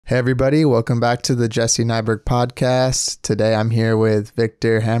Hey everybody, welcome back to the Jesse Nyberg podcast. Today I'm here with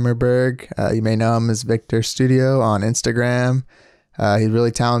Viktor Hammerberg. You may know him as Viktor Studio on Instagram. He's a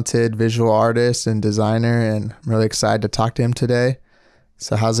really talented visual artist and designer, and I'm really excited to talk to him today.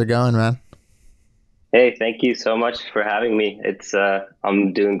 So how's it going, man? Hey, thank you so much for having me.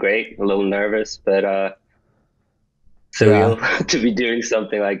 I'm doing great, a little nervous, but Yeah, surreal to be doing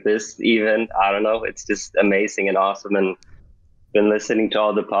something like this even. I don't know, it's just amazing and awesome, and been listening to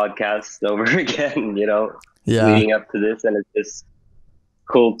all the podcasts over again, yeah, leading up to this, and it's just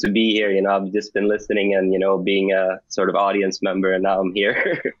cool to be here. I've just been listening and, being a sort of audience member, and now I'm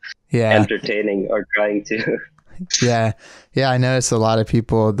here yeah, entertaining or trying to. yeah, yeah. I noticed a lot of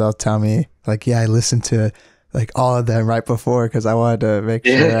people, they'll tell me like, yeah, I listened to like all of them right before because I wanted to make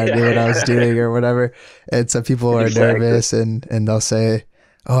sure I knew what I was Yeah, doing or whatever. And some people are exactly. nervous and they'll say,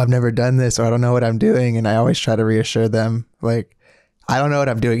 oh, I've never done this or I don't know what I'm doing. And I always try to reassure them like, I don't know what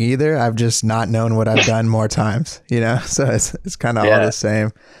I'm doing either. I've just not known what I've done more times, you know? So it's kind of all the Yeah.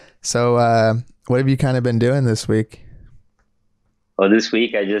 same. So, what have you kind of been doing this week? Well, this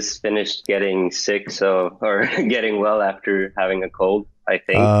week I just finished getting sick, or getting well after having a cold, I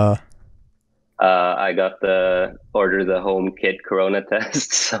think. Uh, I got the home kit corona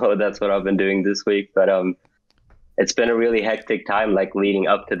test, so that's what I've been doing this week. But it's been a really hectic time, like leading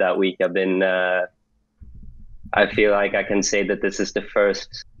up to that week. I feel like I can say that this is the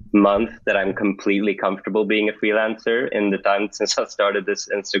first month that I'm completely comfortable being a freelancer in the time since I started this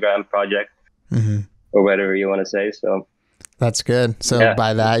Instagram project, mhm. or whatever you want to say. So That's good. So yeah.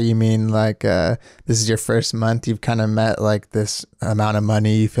 by that you mean like this is your first month you've kind of met like this amount of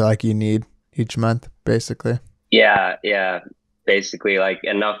money you feel like you need each month, basically. Yeah. Basically, like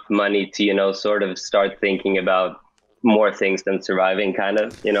enough money to, sort of start thinking about more things than surviving, kind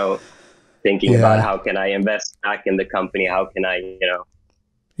of, thinking about Yeah. how can I invest back in the company? How can I,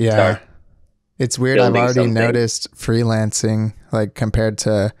 Yeah. start It's weird. I've building already something? noticed freelancing like compared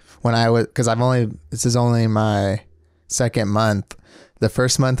to when I was cuz this is only my second month. The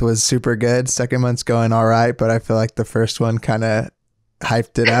first month was super good. Second month's going all right, but I feel like the first one kind of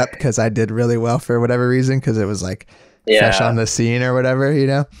hyped it up because I did really well for whatever reason because it was like fresh on Yeah. the scene or whatever, you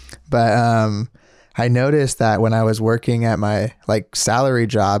know. But I noticed that when I was working at my like salary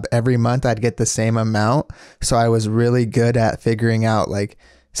job, every month I'd get the same amount. So I was really good at figuring out like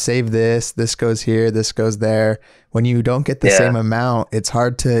save this, this goes here, this goes there. When you don't get the Yeah. same amount, it's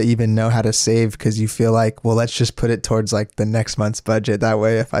hard to even know how to save because you feel like, well, let's just put it towards like the next month's budget. That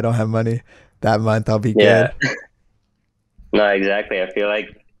way, if I don't have money that month, I'll be Yeah. good. No, exactly. I feel like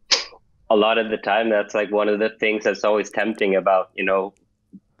a lot of the time that's like one of the things that's always tempting about,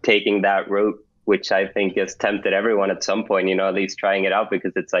 taking that route, which I think has tempted everyone at some point, at least trying it out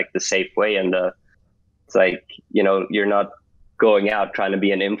because it's like the safe way, and it's like, you're not going out trying to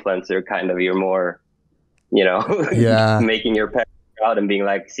be an influencer, kind of. You're more, you know, Yeah. making your parents proud and being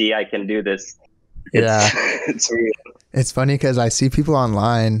like, see, I can do this. It's Yeah. it's real. It's funny because I see people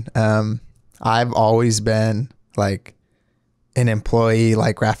online. I've always been like an employee,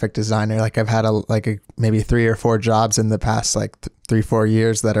 like graphic designer. Like I've had maybe 3 or 4 jobs in the past like 3, 4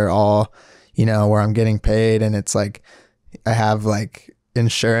 years that are all, you know, where I'm getting paid and it's like I have like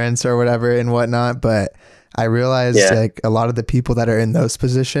insurance or whatever and whatnot. But I realized Yeah. like a lot of the people that are in those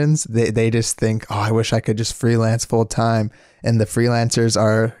positions, they just think, oh, I wish I could just freelance full time. And the freelancers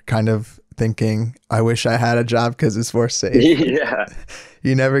are kind of thinking, I wish I had a job because it's more safe. Yeah.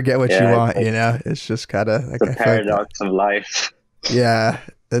 You never get what you Yeah. It's want, like you know? It's just kind of like, the I feel like that. paradox of life. Yeah,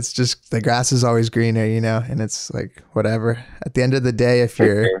 it's just the grass is always greener, you know, and it's like whatever. At the end of the day, if For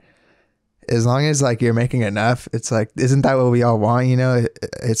you're sure. as long as like you're making enough, it's like isn't that what we all want, you know?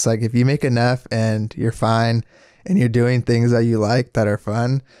 It's like if you make enough and you're fine and you're doing things that you like that are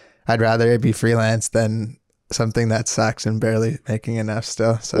fun, I'd rather it be freelance than something that sucks and barely making enough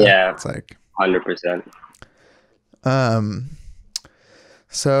still. So, Yeah. it's like 100%. um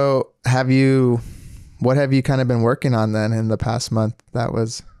so what have you kind of been working on then in the past month that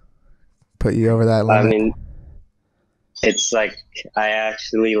was put you over that I limit? mean, it's like I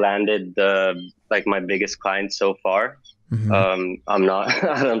actually landed my biggest client so far. Hmm. I'm not.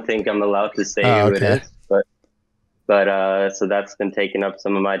 I don't think I'm allowed to say Oh, who it okay. is, but so that's been taking up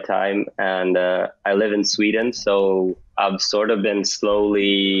some of my time, and I live in Sweden, so I've sort of been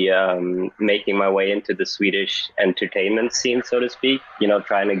slowly making my way into the Swedish entertainment scene, so to speak.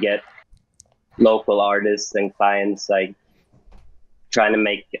 Trying to get local artists and clients, like trying to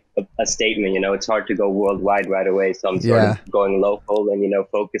make a statement. It's hard to go worldwide right away, so I'm sort of Yeah. going local and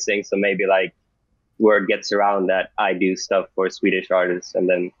focusing. So maybe like word gets around that I do stuff for Swedish artists, and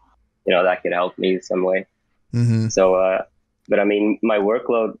then that could help me some way. Hmm. So But I mean, my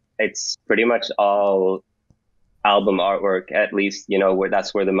workload, it's pretty much all album artwork, at least, you know, where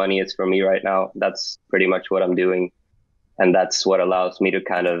the money is for me right now. That's pretty much what I'm doing. And that's what allows me to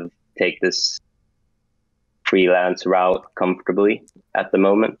kind of take this freelance route comfortably at the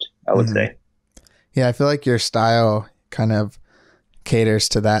moment, I would say. Yeah, I feel like your style kind of caters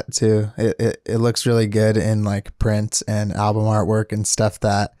to that too. It looks really good in like prints and album artwork and stuff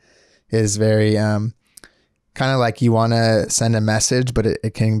that is very kind of like you want to send a message, but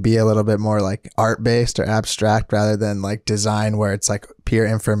it can be a little bit more like art based or abstract rather than like design where it's like pure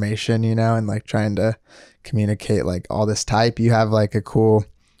information, you know, and like trying to communicate like all this type. You have like a cool,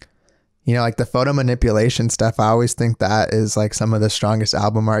 you know, like the photo manipulation stuff. I always think that is like some of the strongest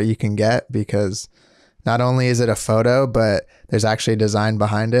album art you can get, because not only is it a photo, but there's actually design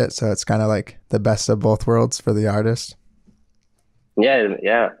behind it. So it's kind of like the best of both worlds for the artist.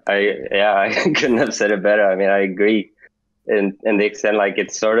 I couldn't have said it better. I mean, I agree. And the extent, like,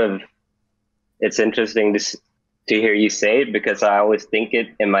 it's interesting to hear you say it, because I always think it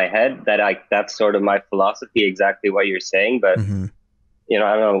in my head that that's sort of my philosophy, exactly what you're saying. But, you know,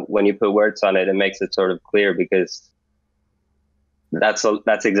 I don't know, when you put words on it, it makes it sort of clear, because that's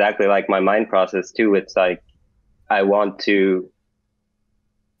exactly like my mind process too. It's like, I want to,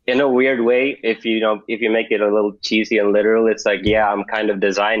 in a weird way, if you make it a little cheesy and literal, it's like, yeah, I'm kind of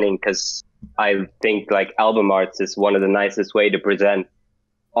designing because I think like album arts is one of the nicest way to present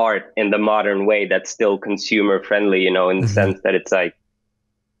art in the modern way that's still consumer friendly, you know, in the sense that it's like,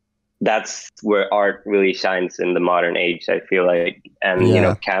 that's where art really shines in the modern age, I feel like. And, you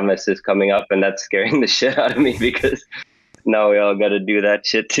know, Canvas is coming up, and that's scaring the shit out of me, because now we all got to do that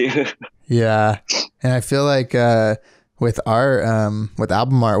shit too. Yeah. And I feel like with art, with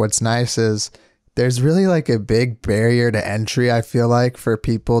album art, what's nice is there's really like a big barrier to entry, I feel like, for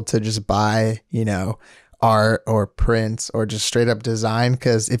people to just buy, you know, art or prints or just straight up design.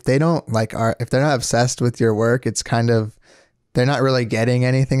 Because if they don't like art, if they're not obsessed with your work, it's kind of, they're not really getting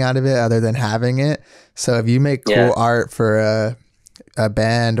anything out of it other than having it. So if you make cool art for a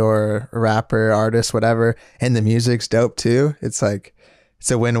band or a rapper, artist, whatever, and the music's dope too, it's like, it's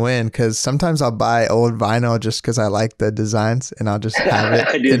a win-win. Because sometimes I'll buy old vinyl just because I like the designs, and I'll just have it.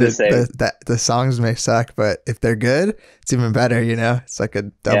 I do the same. The songs may suck, but if they're good, it's even better, you know? It's like a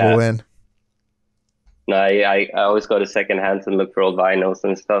double win. No, I always go to second hands and look for old vinyls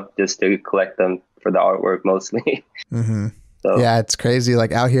and stuff just to collect them for the artwork mostly. So. Yeah, it's crazy.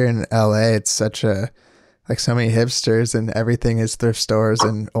 Like out here in LA, it's such a, like so many hipsters, and everything is thrift stores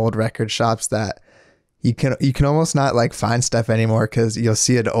and old record shops that you can almost not like find stuff anymore, because you'll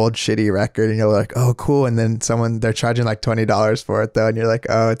see an old shitty record and you're like, oh cool, and then they're charging like $20 for it though, and you're like,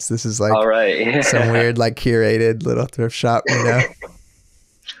 oh, this is like, all right, some weird like curated little thrift shop, you know.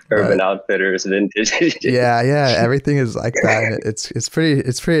 Urban Outfitters, vintage. yeah, everything is like that. It's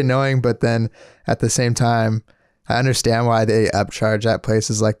pretty annoying, but then at the same time, I understand why they upcharge at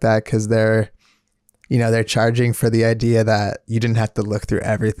places like that, because they're charging for the idea that you didn't have to look through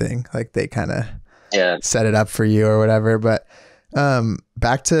everything. Like they kind of set it up for you or whatever. But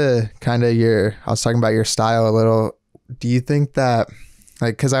back to kind of I was talking about your style a little. Do you think that,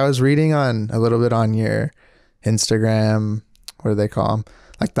 like, because I was reading on a little bit on your Instagram, what do they call them?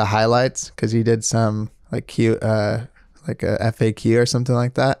 Like the highlights, because you did some like cute, like a FAQ or something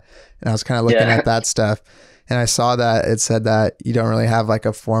like that. And I was kind of looking at that stuff. And I saw that it said that you don't really have like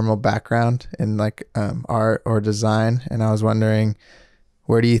a formal background in like art or design. And I was wondering,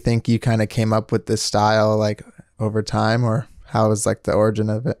 where do you think you kind of came up with this style, like over time, or how was like the origin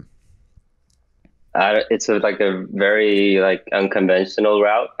of it? It's like a very like unconventional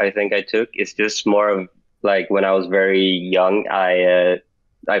route I think I took. It's just more of like when I was very young, I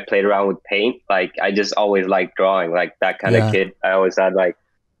played around with paint. Like I just always liked drawing, like that kind of kid. I always had like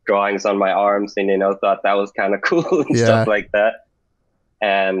drawings on my arms, and thought that was kind of cool and stuff like that.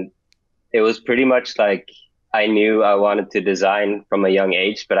 And it was pretty much like I knew I wanted to design from a young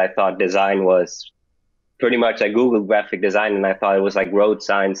age, but I thought design was pretty much, I Googled graphic design and I thought it was like road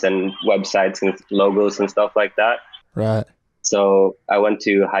signs and websites and logos and stuff like that. Right. So I went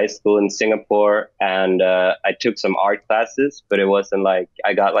to high school in Singapore, and I took some art classes, but it wasn't like,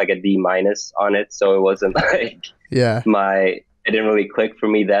 I got like a D- on it. So it wasn't like it didn't really click for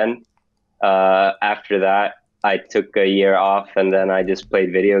me then. After that, I took a year off, and then I just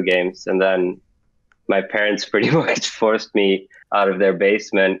played video games. And then my parents pretty much forced me out of their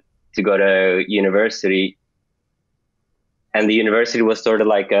basement to go to university. And the university was sort of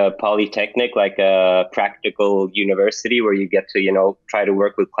like a polytechnic, like a practical university where you get to, try to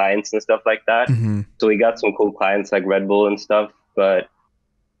work with clients and stuff like that. So we got some cool clients like Red Bull and stuff. But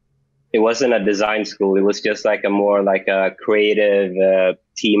it wasn't a design school. It was just like a more like a creative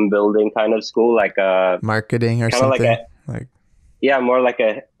team building kind of school, like a Marketing or kind of like a something like. yeah, more like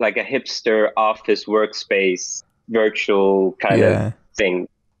a hipster office workspace virtual kind of Yeah. thing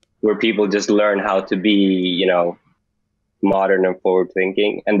where people just learn how to be, you know, modern and forward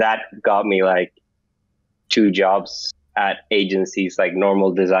thinking. And that got me like 2 jobs at agencies, like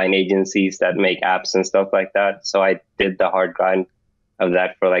normal design agencies that make apps and stuff like that. So I did the hard grind of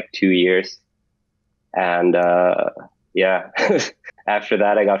that for like 2 years. And yeah, after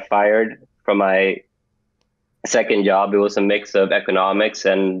that, I got fired from my second job. It was a mix of economics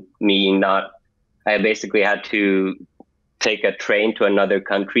and me not, I basically had to take a train to another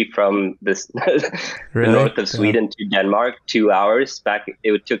country from this the Really? north of Yeah. Sweden to Denmark, 2 hours back.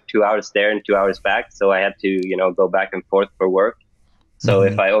 It took 2 hours there and 2 hours back. So I had to, you know, go back and forth for work. So Hmm.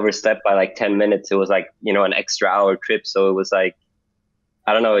 if I overstepped by like 10 minutes, it was like, you know, an extra hour trip. So it was like,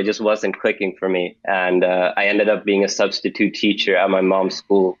 I don't know, it just wasn't clicking for me. And I ended up being a substitute teacher at my mom's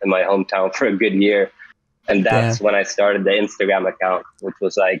school in my hometown for a good year. And that's Damn. when I started the Instagram account, which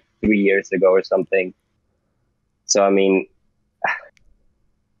was like 3 years ago or something. So, I mean,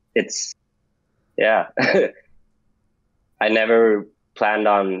 it's, yeah, I never planned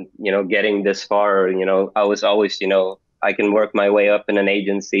on, you know, getting this far. You know, I was always, you know, I can work my way up in an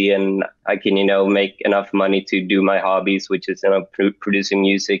agency and I can, you know, make enough money to do my hobbies, which is, you know, producing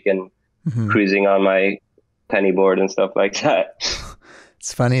music and Hmm. cruising on my penny board and stuff like that.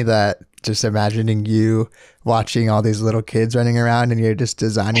 It's funny that just imagining you watching all these little kids running around and you're just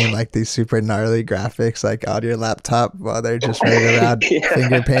designing like these super gnarly graphics like on your laptop while they're just running around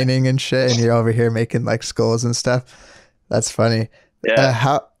finger Yeah. painting and shit, and you're over here making like skulls and stuff. That's funny. Yeah.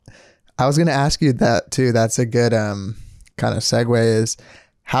 How I was gonna ask you that too. That's a good kind of segue. Is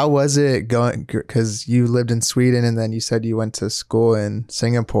how was it going? Because you lived in Sweden and then you said you went to school in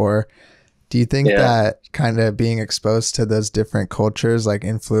Singapore. Do you think Yeah. that kind of being exposed to those different cultures like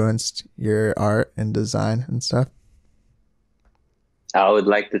influenced your art and design and stuff? I would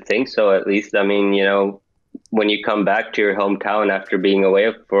like to think so, at least. I mean, you know, when you come back to your hometown after being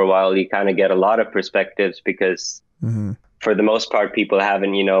away for a while, you kind of get a lot of perspectives because Hmm. for the most part, people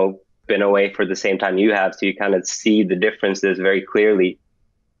haven't, you know, been away for the same time you have. So you kind of see the differences very clearly.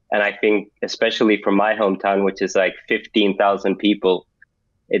 And I think, especially from my hometown, which is like 15,000 people,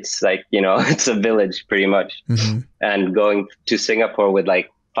 it's like, you know, it's a village pretty much. Hmm. And going to Singapore with like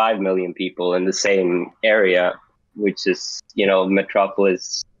 5 million people in the same area, which is, you know,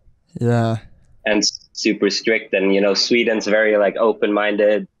 metropolis Yeah. and super strict. And, you know, Sweden's very like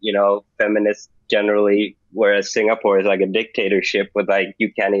open-minded, you know, feminist generally, whereas Singapore is like a dictatorship with like,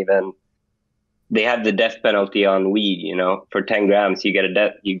 you can't even, they have the death penalty on weed, you know, for 10 grams, you get a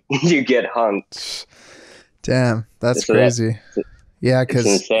death, you get hung. Damn, that's So that crazy. Yeah, it's because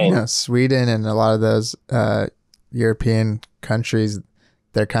you insane. know Sweden and a lot of those European countries,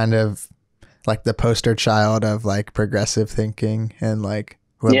 they're kind of like the poster child of like progressive thinking and like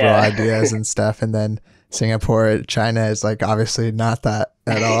liberal Yeah. ideas and stuff. And then Singapore, China is like obviously not that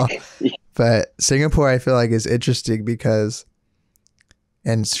at all. But Singapore, I feel like is interesting because,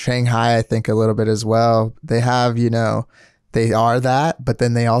 and Shanghai, I think a little bit as well. They have, you know, they are that, but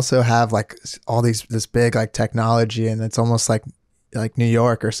then they also have like all this big like technology, and it's almost like New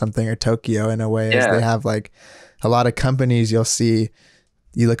York or something, or Tokyo in a way, as they Yeah. have like a lot of companies. You'll see,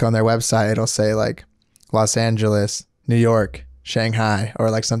 you look on their website, it'll say like Los Angeles, New York, Shanghai, or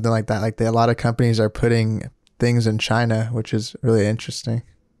like something like that. Like a lot of companies are putting things in China, which is really interesting.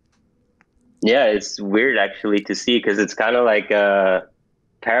 Yeah. It's weird actually to see because it's kind of like a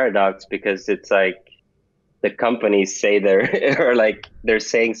paradox because it's like the companies say they're, or like they're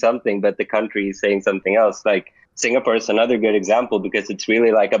saying something, but the country is saying something else. Like Singapore is another good example because it's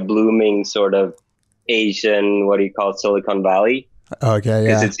really like a blooming sort of Asian, what do you call it, Silicon Valley? Okay,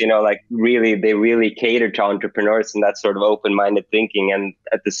 Because yeah. it's, you know, like really, they really cater to entrepreneurs and that sort of open-minded thinking. And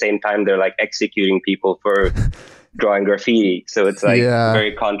at the same time, they're like executing people for drawing graffiti. So it's like Yeah,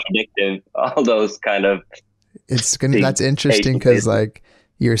 very contradictive, all those kind of it's gonna, big that's interesting Asian because places. like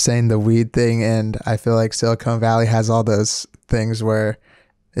you're saying the weed thing, and I feel like Silicon Valley has all those things where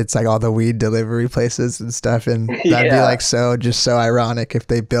it's like all the weed delivery places and stuff, and that'd be Yeah, like so just so ironic if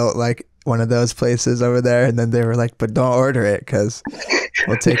they built like one of those places over there, and then they were like, but don't order it because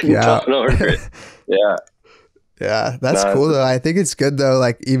we'll take you don't out. order it. Yeah, Yeah, that's no, cool though. I think it's good though,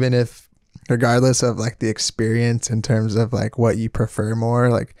 like even if regardless of like the experience in terms of like what you prefer more,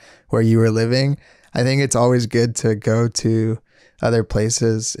 like where you were living, I think it's always good to go to other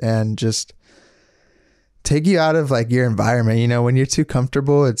places and just take you out of like your environment. You know, when you're too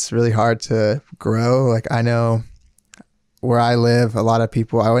comfortable, it's really hard to grow. Like I know where I live, a lot of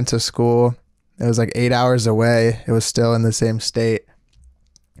people, I went to school, it was like 8 hours away. It was still in the same state.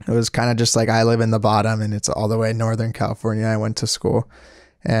 It was kind of just like I live in the bottom and it's all the way Northern California. I went to school.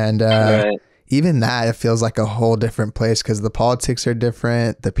 And Right. even that, it feels like a whole different place because the politics are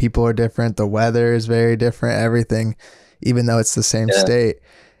different. The people are different. The weather is very different, everything, even though it's the same Yeah. state.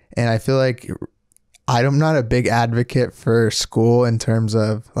 And I feel like I'm not a big advocate for school in terms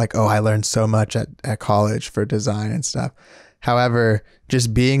of like, oh, I learned so much at college for design and stuff. However,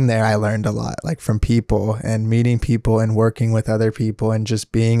 just being there, I learned a lot, like from people and meeting people and working with other people and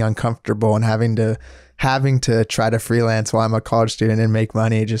just being uncomfortable and having to try to freelance while I'm a college student and make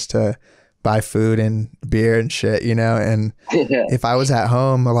money just to buy food and beer and shit, you know? And Yeah. if I was at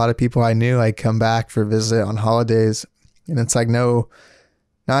home, a lot of people I knew, I'd come back for visit on holidays, and it's like, no,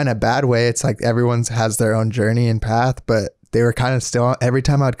 not in a bad way. It's like everyone's has their own journey and path, but they were kind of still, every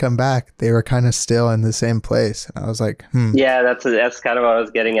time I'd come back, they were kind of still in the same place. And I was like, Yeah, that's kind of what I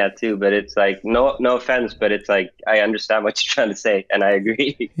was getting at too. But it's like, no offense, but it's like, I understand what you're trying to say, and I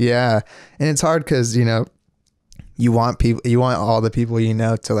agree. Yeah. And it's hard because, you know, you want all the people you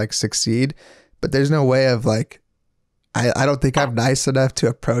know to like succeed, but there's no way of like, I don't think I'm nice enough to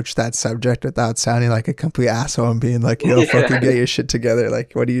approach that subject without sounding like a complete asshole and being like, yo, fucking get your shit together.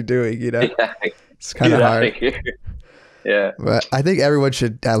 Like, what are you doing? You know, Yeah. it's kind of hard. Yeah. But I think everyone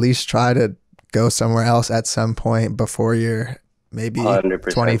should at least try to go somewhere else at some point before you're maybe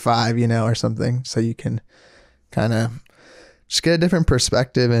 100%. 25, you know, or something. So you can kind of just get a different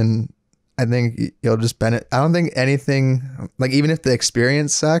perspective. And I think you'll just benefit. I don't think anything, like even if the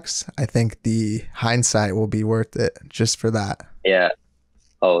experience sucks, I think the hindsight will be worth it just for that. Yeah,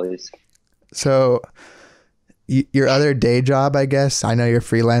 always. So your other day job, I guess, I know you're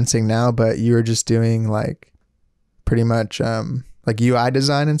freelancing now, but you were just doing like pretty much like UI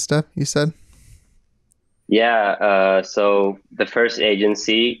design and stuff, you said? Yeah, so the first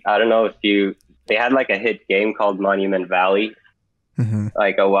agency, I don't know if they had like a hit game called Monument Valley,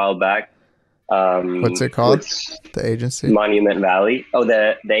 like a while back. What's it called? The agency? Monument Valley. Oh,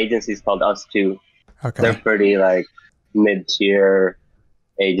 the agency is called Us Too. Okay. They're pretty like mid-tier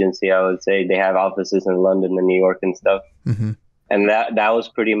agency, I would say. They have offices in London and New York and stuff. And that was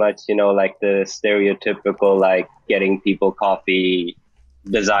pretty much, you know, like the stereotypical, like getting people coffee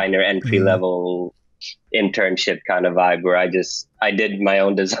designer entry level internship kind of vibe where I did my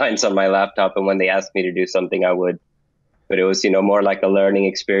own designs on my laptop. And when they asked me to do something, I would. But it was, you know, more like a learning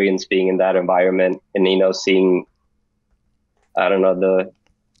experience being in that environment and, you know, seeing, I don't know, the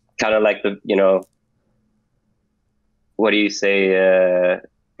kind of like the, you know, what do you say,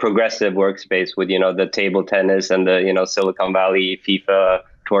 progressive workspace with, you know, the table tennis and the, you know, Silicon Valley FIFA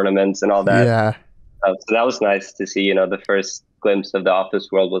tournaments and all that. Yeah. So that was nice to see, you know, the first glimpse of the office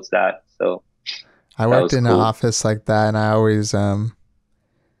world was that. So I worked in an office like that, and I always, I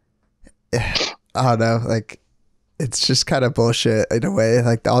don't know, like, it's just kind of bullshit in a way.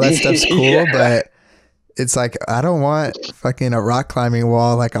 Like all that stuff's cool, but it's like, I don't want fucking a rock climbing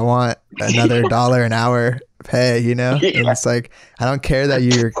wall. Like I want another $1 an hour pay, you know? Yeah. And it's like, I don't care that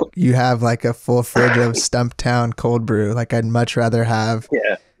you have like a full fridge of Stumptown cold brew. Like I'd much rather have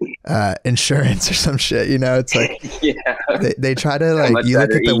insurance or some shit, you know? It's like, they try to like, you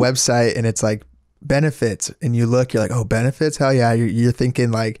look at the website and it's like, benefits, and you're like, oh, benefits, hell yeah. You're thinking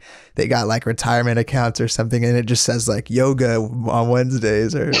like they got like retirement accounts or something, and it just says like yoga on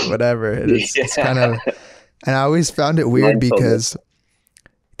Wednesdays or whatever. And it's kind of, and I always found it weird because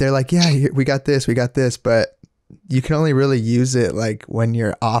they're like, yeah, we got this, but you can only really use it like when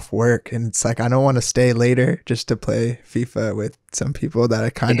you're off work. And it's like, I don't want to stay later just to play FIFA with some people that I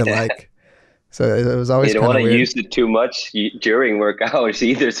kind of like. So it was always. You don't want to use it too much during work hours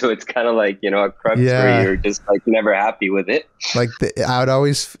either. So it's kind of like, you know, a crux where you're just like never happy with it. Like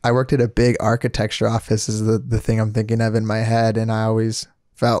I worked at a big architecture office is the thing I'm thinking of in my head. And I always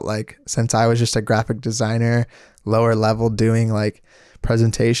felt like, since I was just a graphic designer, lower level doing like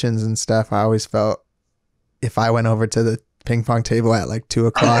presentations and stuff, I always felt if I went over to the ping pong table at like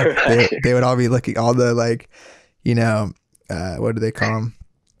 2:00, they would all be looking, all the like, you know, what do they call them?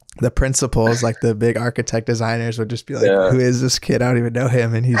 The principals, like the big architect designers, would just be like, who is this kid? I don't even know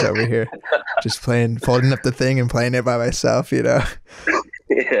him. And he's over here just folding up the thing and playing it by myself, you know?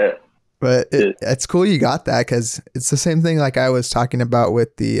 Yeah. But it's cool you got that, because it's the same thing like I was talking about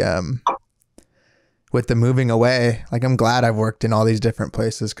with the moving away. Like I'm glad I've worked in all these different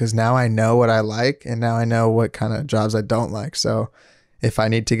places, because now I know what I like and now I know what kind of jobs I don't like. So if I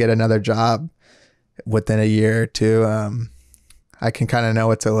need to get another job within a year or two, I can kind of know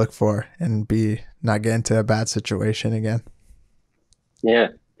what to look for and not get into a bad situation again. Yeah,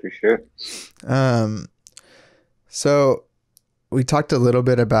 for sure. So we talked a little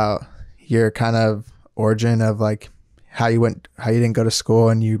bit about your kind of origin of like how you didn't go to school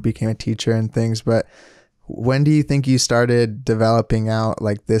and you became a teacher and things, but when do you think you started developing out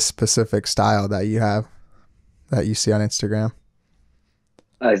like this specific style that you have, that you see on Instagram?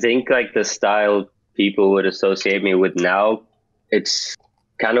 I think like the style people would associate me with now, it's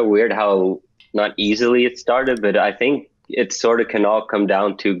kind of weird how not easily it started, but I think it sort of can all come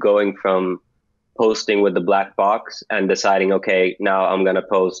down to going from posting with the black box and deciding, okay, now I'm going to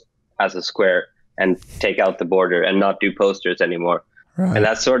post as a square and take out the border and not do posters anymore. Right. And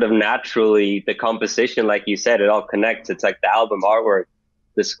that's sort of naturally the composition, like you said, it all connects. It's like the album artwork,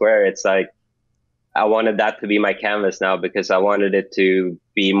 the square. It's like I wanted that to be my canvas now because I wanted it to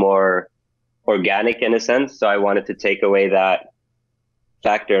be more organic in a sense. So I wanted to take away that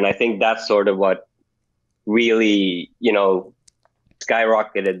factor. And I think that's sort of what really,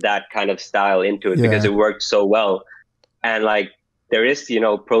 skyrocketed that kind of style into it because it worked so well. And like there is,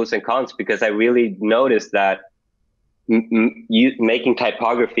 pros and cons because I really noticed that making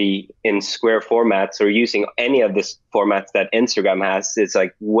typography in square formats or using any of this formats that Instagram has, it's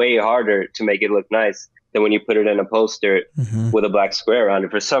like way harder to make it look nice than when you put it in a poster with a black square around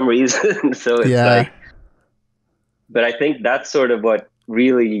it for some reason. So it's like, but I think that's sort of what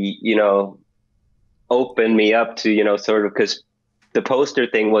really, opened me up to, sort of, because the poster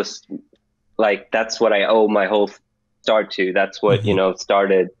thing was like, that's what I owe my whole start to. That's what,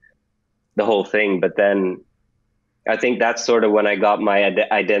 started the whole thing. But then I think that's sort of when I got my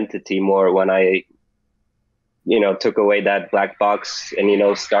identity more, when I, took away that black box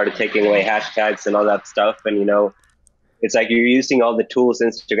and, started taking away hashtags and all that stuff. And, it's like you're using all the tools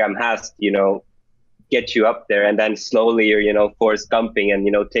Instagram has, get you up there. And then slowly you're, Forrest Gumping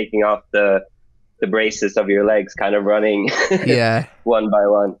and, taking off the braces of your legs, kind of running one by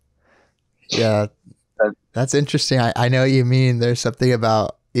one. Yeah. That's interesting. I know what you mean. There's something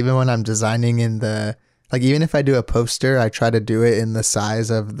about, even when I'm designing like even if I do a poster, I try to do it in the size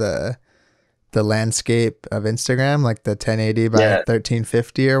of the landscape of Instagram, like the 1080 by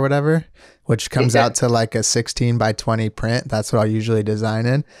 1350 or whatever, which comes out to like a 16 by 20 print. That's what I'll usually design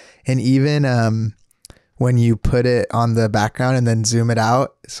in. And even when you put it on the background and then zoom it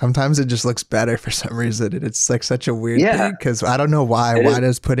out, sometimes it just looks better for some reason. It's like such a weird thing because I don't know why. Why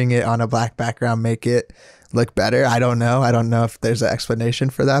does putting it on a black background make it look better? I don't know. I don't know if there's an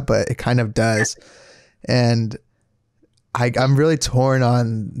explanation for that, but it kind of does. And I'm really torn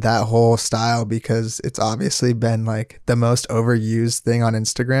on that whole style because it's obviously been like the most overused thing on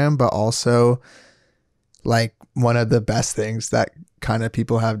Instagram, but also like one of the best things that kind of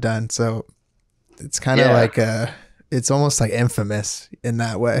people have done. So it's kind of like it's almost like infamous in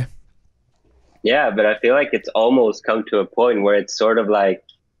that way. Yeah, but I feel like it's almost come to a point where it's sort of like,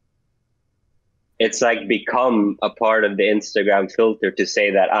 it's like become a part of the Instagram filter to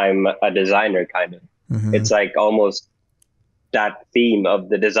say that I'm a designer kind of. It's like almost that theme of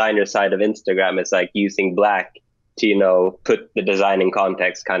the designer side of Instagram is like using black to, put the design in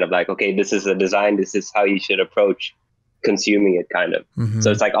context, kind of like, okay, this is a design. This is how you should approach consuming it kind of. So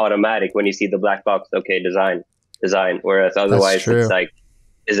it's like automatic when you see the black box, okay, design. Whereas otherwise it's like,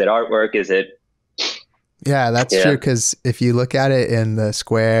 is it artwork? Is it? Yeah, that's true. Cause if you look at it in the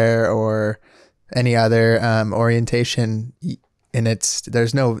square or any other orientation, and it's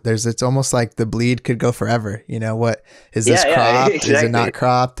almost like the bleed could go forever. What is this cropped? Exactly. Is it not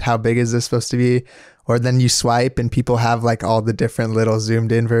cropped? How big is this supposed to be? Or then you swipe and people have like all the different little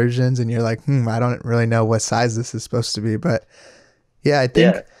zoomed in versions and you're like, I don't really know what size this is supposed to be. But yeah, I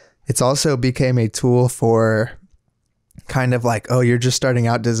think it's also became a tool for kind of like, oh, you're just starting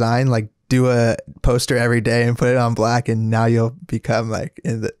out design, like do a poster every day and put it on black and now you'll become like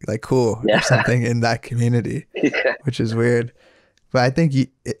cool or something in that community, which is weird. But I think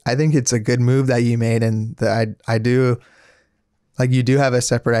it's a good move that you made, and that I do like, you do have a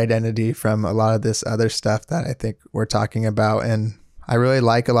separate identity from a lot of this other stuff that I think we're talking about. And I really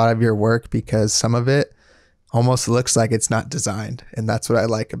like a lot of your work because some of it almost looks like it's not designed. And that's what I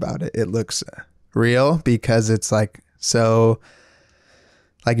like about it. It looks real because it's like, so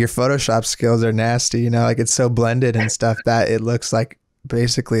like your Photoshop skills are nasty, like it's so blended and stuff that it looks like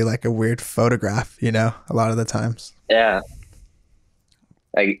basically like a weird photograph, a lot of the times. Yeah.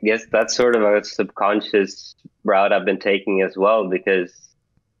 I guess that's sort of a subconscious route I've been taking as well, because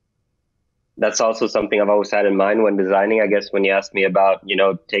that's also something I've always had in mind when designing. I guess when you asked me about,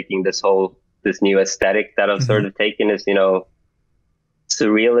 taking this new aesthetic that I've sort of taken is,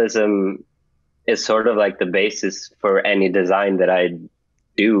 surrealism is sort of like the basis for any design that I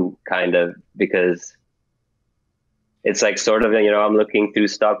do, kind of, because it's like sort of, you know, I'm looking through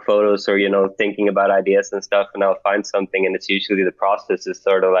stock photos or, you know, thinking about ideas and stuff, and I'll find something, and it's usually the process is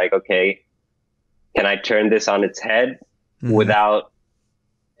sort of like, okay, can I turn this on its head without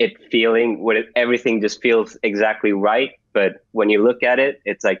it feeling everything just feels exactly right. But when you look at it,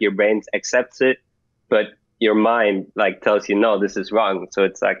 it's like your brain accepts it, but your mind like tells you, no, this is wrong. So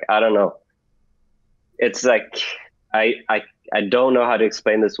it's like, I don't know. It's like, I don't know how to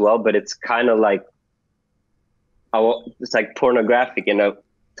explain this well, but it's kind of like, it's like pornographic in a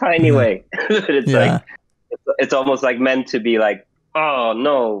tiny way. It's like, it's almost like meant to be like, oh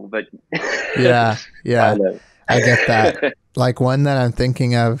no, but yeah. I get that. Like one that I'm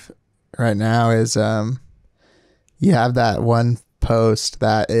thinking of right now is you have that one post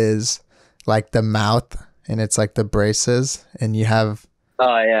that is like the mouth and it's like the braces, and you have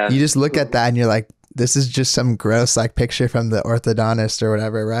you just look at that and you're like, this is just some gross like picture from the orthodontist or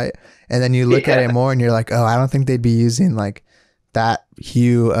whatever, right? And then you look at it more and you're like, oh, I don't think they'd be using like that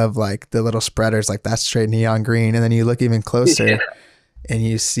hue of like the little spreaders, like that's straight neon green. And then you look even closer and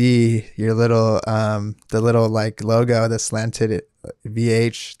you see your little the little like logo, the slanted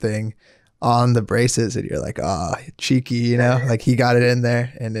VH thing on the braces, and you're like, oh, cheeky, you know, like he got it in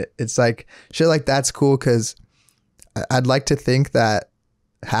there. And it's like shit like that's cool, because I'd like to think that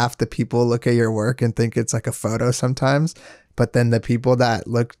half the people look at your work and think it's like a photo sometimes, but then the people that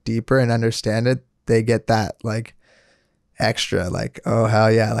look deeper and understand it, they get that like extra, like, oh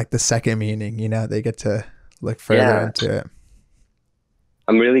hell yeah, like the second meaning, you know, they get to look further into it.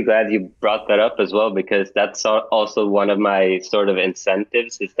 I'm really glad you brought that up as well, because that's also one of my sort of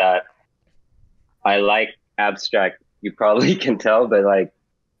incentives, is that I like abstract. You probably can tell, but like,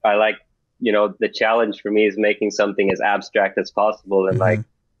 I like, you know, the challenge for me is making something as abstract as possible. And like,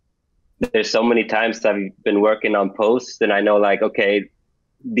 there's so many times that I've been working on posts and I know like, okay,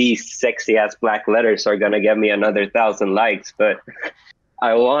 these sexy ass black letters are going to get me another 1,000 likes, but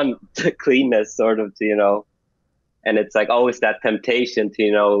I want the cleanness sort of to, you know, and it's like always that temptation to,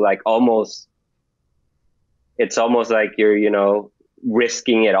 you know, like it's almost like you're, you know,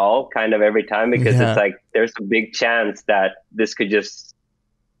 risking it all kind of every time, because it's like, there's a big chance that this could just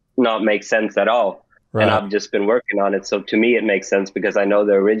not make sense at all. Right. And I've just been working on it. So to me, it makes sense because I know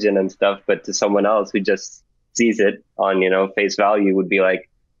the origin and stuff, but to someone else who just sees it on, you know, face value would be like,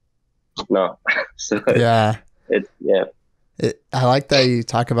 no. So I like that you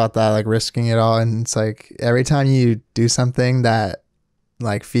talk about that, like risking it all. And it's like every time you do something that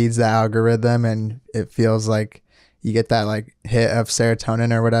like feeds the algorithm and it feels like you get that like hit of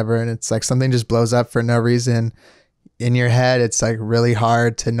serotonin or whatever, and it's like something just blows up for no reason in your head, it's like really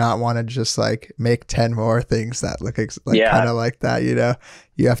hard to not want to just like make 10 more things that look like kind of like that, you know.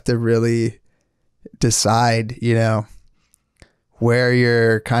 You have to really decide, you know, where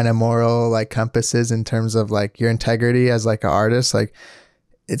your kind of moral like compass is in terms of like your integrity as like an artist. Like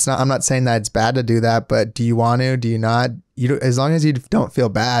it's not, I'm not saying that it's bad to do that, but do you want to, do you not? You, as long as you don't feel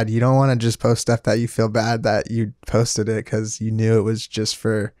bad, you don't want to just post stuff that you feel bad that you posted it because you knew it was just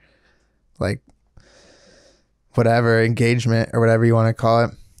for like whatever engagement or whatever you want to call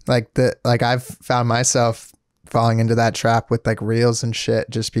it. Like I've found myself falling into that trap with like reels and shit,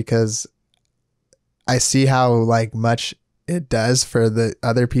 just because I see how like much it does for the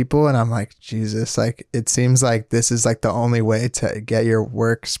other people, and I'm like, Jesus, like it seems like this is like the only way to get your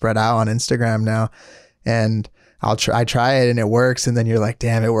work spread out on Instagram now. And I try it and it works, and then you're like,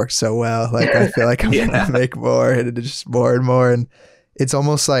 damn, it works so well, like I feel like I'm gonna make more, and it's just more and more. And it's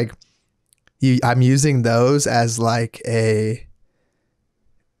almost like I'm using those as like an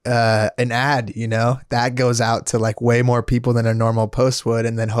ad, you know, that goes out to like way more people than a normal post would,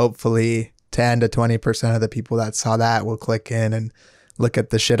 and then hopefully 10 to 20% of the people that saw that will click in and look at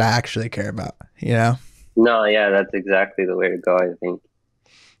the shit I actually care about, you know? No, yeah, that's exactly the way to go, I think.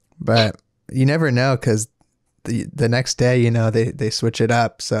 But you never know, because the next day, you know, they switch it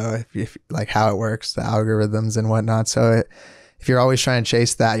up. So if like how it works, the algorithms and whatnot. So if you're always trying to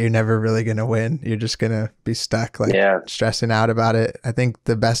chase that, you're never really going to win. You're just going to be stuck like stressing out about it. I think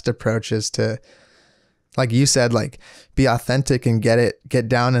the best approach is to, like you said, like be authentic and get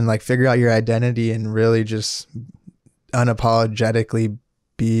down and like figure out your identity and really just unapologetically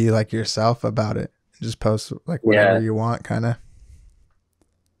be like yourself about it. Just post like whatever you want, kind of.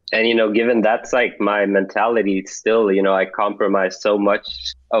 And, you know, given that's like my mentality still, you know, I compromise so much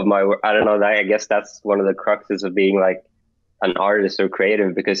of my work. I don't know, I guess that's one of the cruxes of being like an artist or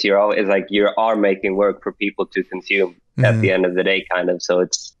creative, because you're always like, you are making work for people to consume at the end of the day, kind of. So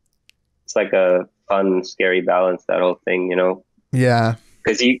it's like a fun, scary balance, that whole thing, you know? Yeah.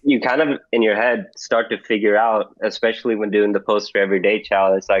 Because you kind of in your head start to figure out, especially when doing the post for everyday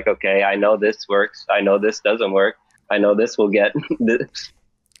challenge, it's like, okay, I know this works. I know this doesn't work. I know this will get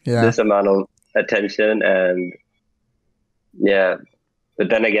this amount of attention. And yeah, but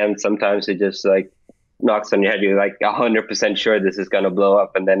then again, sometimes it just like knocks on your head. You're like 100% sure this is going to blow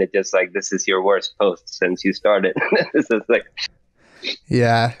up. And then it just like, this is your worst post since you started. This is like,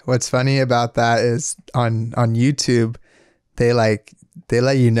 yeah. What's funny about that is on YouTube, they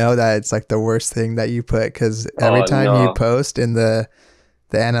let you know that it's like the worst thing that you put. Cause every time you post in the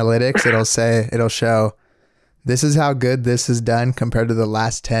analytics, it'll show this is how good this is done compared to the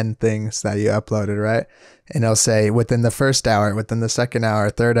last 10 things that you uploaded, right? And it'll say within the first hour, within the second hour,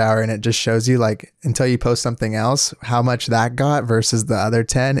 third hour, and it just shows you like until you post something else, how much that got versus the other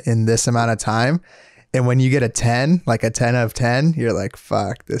 10 in this amount of time. And when you get a 10, like a 10 of 10, you're like,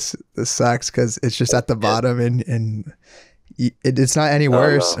 fuck, this sucks, because it's just at the bottom, and it's not any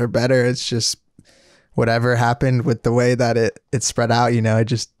worse or better. It's just whatever happened with the way that it spread out, you know, it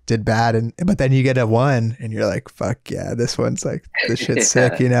just did bad. But then you get a 1 and you're like, fuck yeah, this one's like, this shit's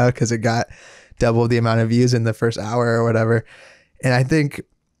sick, you know, because it got double the amount of views in the first hour or whatever. And I think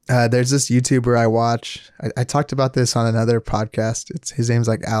there's this YouTuber I watch. I talked about this on another podcast. His name's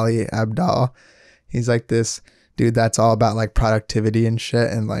like Ali Abdal. He's like this dude that's all about like productivity and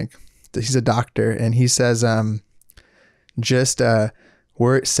shit. And like, he's a doctor, and he says,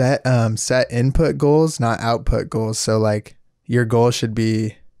 set input goals, not output goals. So like your goal should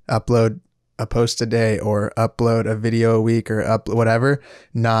be upload a post a day or upload a video a week or upload whatever,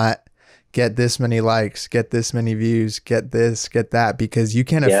 not get this many likes, get this many views, get this, get that, because you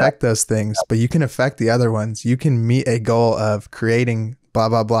can't affect those things, but you can affect the other ones. You can meet a goal of creating blah,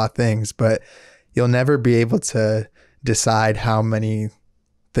 blah, blah things, but you'll never be able to decide how many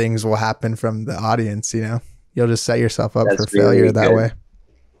things will happen from the audience, you know? You'll just set yourself up for failure that way.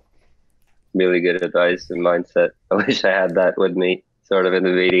 Really good advice and mindset. I wish I had that with me sort of in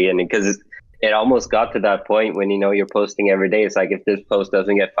the video, and because it almost got to that point when, you know, you're posting every day. It's like, if this post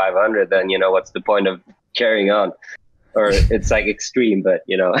doesn't get 500, then, you know, what's the point of carrying on? Or it's like extreme, but,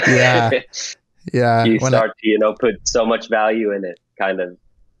 you know, yeah. You start to, you know, put so much value in it, kind of.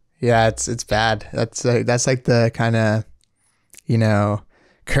 Yeah, it's bad. That's like the kind of, you know,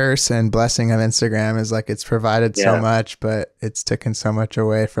 curse and blessing of Instagram, is like it's provided so much, but it's taken so much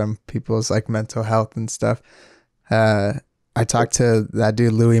away from people's like mental health and stuff. I talked to that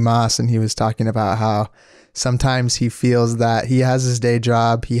dude Louis Moss, and he was talking about how sometimes he feels that he has his day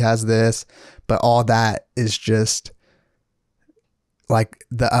job, he has this, but all that is just like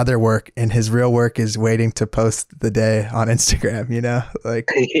the other work, and his real work is waiting to post the day on Instagram, you know, like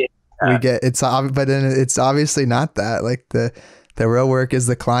but then it's obviously not that. Like the real work is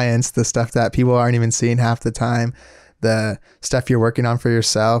the clients, the stuff that people aren't even seeing half the time, the stuff you're working on for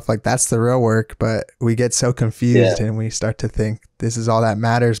yourself. Like that's the real work, but we get so confused and we start to think this is all that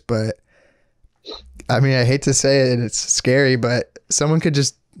matters. But I mean, I hate to say it, and it's scary, but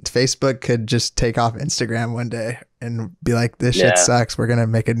Facebook could just take off Instagram one day and be like, this shit sucks, we're going to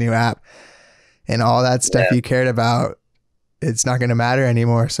make a new app, and all that stuff you cared about, it's not going to matter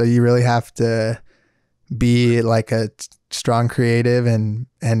anymore. So you really have to be like a strong creative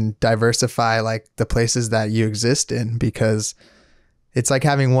and diversify like the places that you exist in, because it's like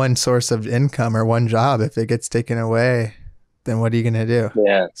having one source of income or one job. If it gets taken away, then what are you going to do?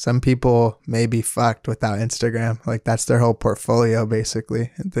 Yeah. Some people may be fucked without Instagram. Like that's their whole portfolio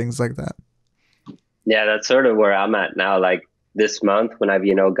basically, and things like that. Yeah, that's sort of where I'm at now. Like this month when I've,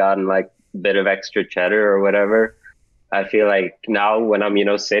 you know, gotten like a bit of extra cheddar or whatever, I feel like now when I'm, you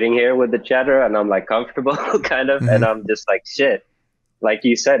know, sitting here with the cheddar and I'm like comfortable kind of, and I'm just like, shit, like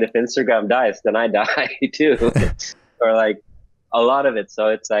you said, if Instagram dies, then I die too, or like a lot of it. So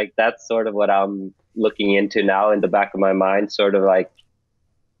it's like, that's sort of what I'm looking into now in the back of my mind, sort of like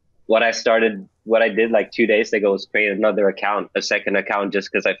what I did like 2 days ago was create another account, a second account,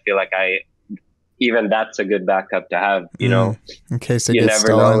 just because I feel like even that's a good backup to have, you know, in case it gets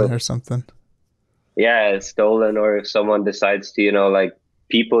stolen or something. Yeah, it's stolen, or if someone decides to, you know, like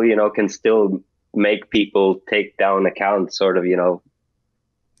people, you know, can still make people take down accounts, sort of, you know,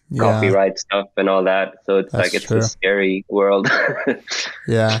 copyright stuff and all that. So it's like, it's a scary world.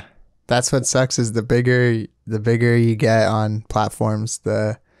 Yeah. That's what sucks, is the bigger you get on platforms,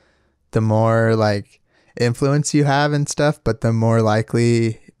 the more like influence you have and stuff, but the more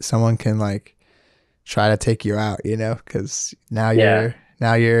likely someone can like try to take you out, you know, because now you're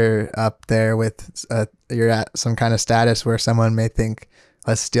up there with you're at some kind of status where someone may think,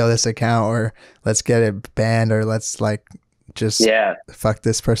 let's steal this account, or let's get it banned, or let's like just fuck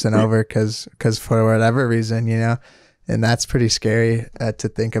this person over because for whatever reason, you know. And that's pretty scary to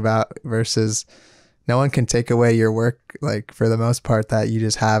think about, versus no one can take away your work, like for the most part, that you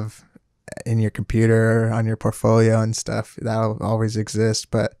just have in your computer or on your portfolio and stuff. That'll always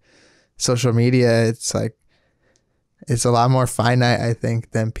exist. But social media, it's like, it's a lot more finite, I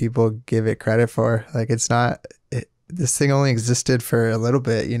think, than people give it credit for. Like, it's not, this thing only existed for a little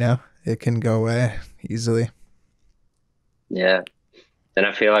bit, you know, it can go away easily. Yeah. And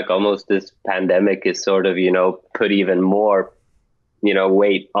I feel like almost this pandemic is sort of, put even more,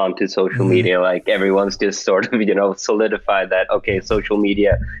 weight onto social media. Like everyone's just sort of, solidified that, okay, social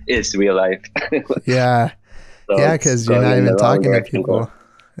media is real life. Yeah. So Yeah. it's Cause you're going not in the even wrong talking to direction. people.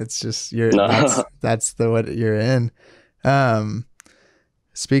 It's just, No, that's the, what you're in.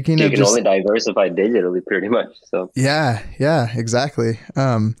 Speaking you of can only just, diversify digitally pretty much. So yeah, exactly.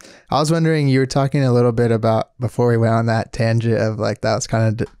 I was wondering, you were talking a little bit about, before we went on that tangent of like, that was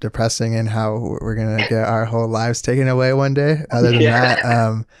kind of depressing and how we're going to get our whole lives taken away one day. Other than yeah.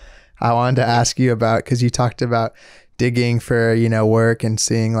 that, I wanted to ask you about, cause you talked about digging for, work and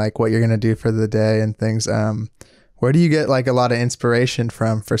seeing like what you're going to do for the day and things. Where do you get like a lot of inspiration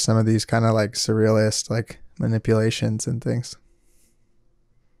from for some of these kind of like surrealist, like manipulations and things?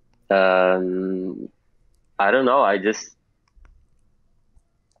 I don't know. I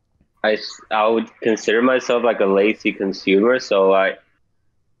would consider myself like a lazy consumer. So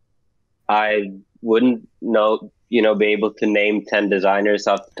I wouldn't be able to name 10 designers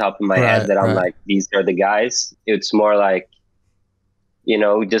off the top of my head Right, that I'm right. like, these are the guys. It's more like,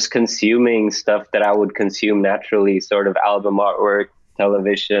 just consuming stuff that I would consume naturally, sort of album artwork,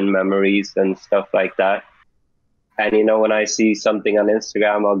 television, memories, and stuff like that. And, when I see something on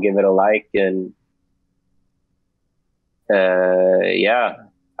Instagram, I'll give it a like. And yeah,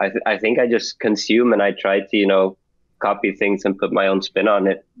 I think I just consume and I try to, copy things and put my own spin on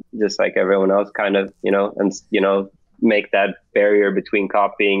it, just like everyone else kind of, and, make that barrier between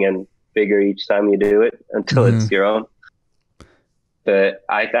copying and bigger each time you do it until Mm-hmm. it's your own. But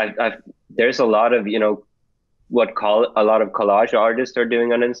there's a lot of, a lot of collage artists are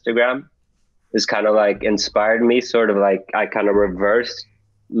doing on Instagram. It's kind of like inspired me, sort of like I kind of reversed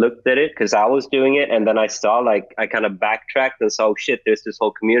looked at it because I was doing it. And then I saw like, I kind of backtracked and saw, oh, shit, there's this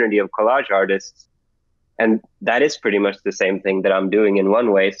whole community of collage artists. And that is pretty much the same thing that I'm doing in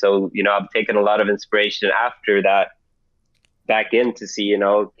one way. So, I've taken a lot of inspiration after that back in to see,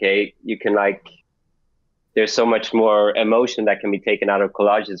 okay, you can like, there's so much more emotion that can be taken out of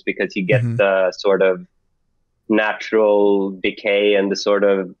collages because you get Mm-hmm. the sort of natural decay and the sort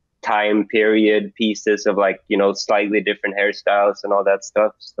of time period pieces of like, slightly different hairstyles and all that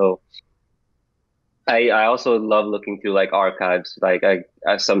stuff. So I also love looking through like archives. Like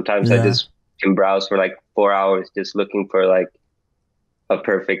I sometimes I Yeah. just can browse for like 4 hours just looking for like a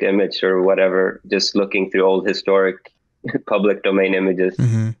perfect image or whatever, just looking through old historic public domain images.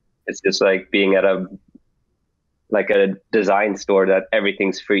 Mm-hmm. It's just like being at a design store that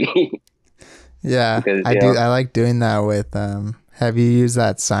everything's free. Yeah, Because I do. I like doing that with, have you used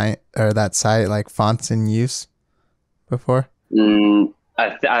that site like Fonts in Use before?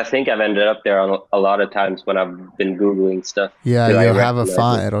 I think I've ended up there on a lot of times when I've been Googling stuff Yeah, because I you'll have a recognize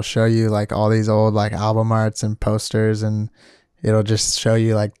font. it. It'll show you like all these old like album arts and posters, and it'll just show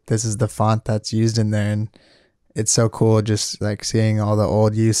you like, this is the font that's used in there. And it's so cool just like seeing all the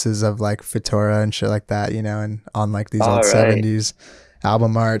old uses of like Fedora and shit like that, and on like these All old right. 70s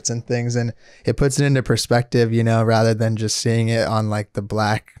album arts and things. And it puts it into perspective, rather than just seeing it on like the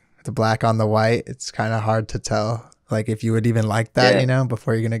black on the white. It's kind of hard to tell like if you would even like that, Yeah.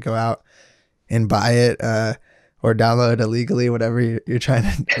 before you're going to go out and buy it, or download it illegally, whatever you're trying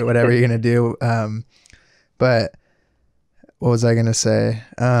to, whatever you're going to do. But what was I going to say?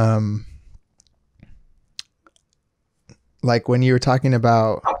 Like when you were talking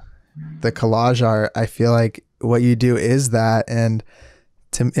about the collage art, I feel like what you do is that. And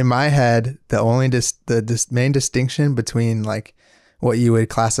in my head, the only main distinction between like what you would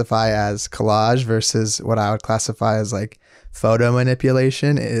classify as collage versus what I would classify as like photo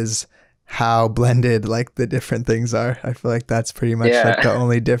manipulation is how blended like the different things are. I feel like that's pretty much like the Yeah.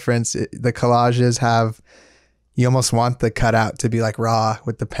 only difference. The collages have, you almost want the cutout to be like raw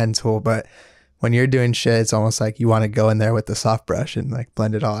with the pen tool, but when you're doing shit, it's almost like you want to go in there with the soft brush and like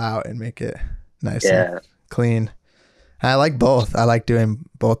blend it all out and make it nice and Yeah. clean. I like both. I like doing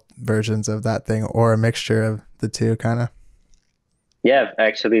both versions of that thing, or a mixture of the two, kind of. Yeah.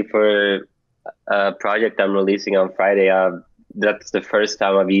 Actually, for a project I'm releasing on Friday, that's the first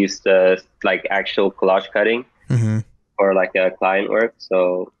time I've used like actual collage cutting Mm-hmm. for like a client work.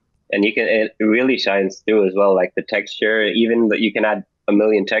 So, and it really shines through as well, like the texture, even that you can add a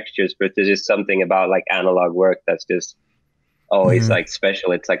million textures, but there's just something about like analog work that's just always Mm-hmm. like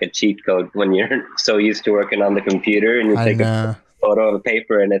special. It's like a cheat code when you're so used to working on the computer and you I take a know. photo on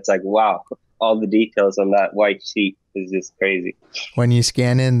paper, and it's like, wow, all the details on that white sheet is just crazy. When you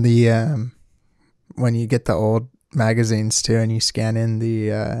scan in the when you get the old magazines too, and you scan in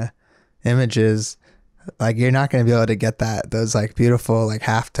the images, like you're not going to be able to get those like beautiful like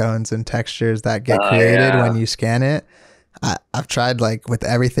halftones and textures that get created when you scan it. I've tried like with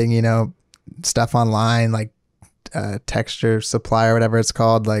everything, you know, stuff online, like texture supply or whatever it's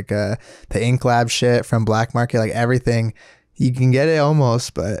called, like the ink lab shit from Black Market, like everything. You can get it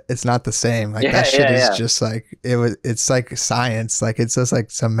almost, but it's not the same. Like that shit is just like it's like science. Like it's just like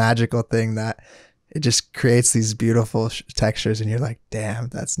some magical thing that it just creates these beautiful textures, and you're like, damn,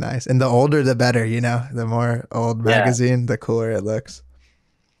 that's nice. And the older the better, you know, the more old magazine, the cooler it looks.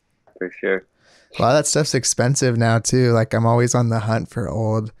 For sure. A lot of that stuff's expensive now too. Like I'm always on the hunt for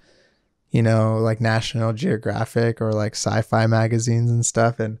old, you know, like National Geographic or like sci-fi magazines and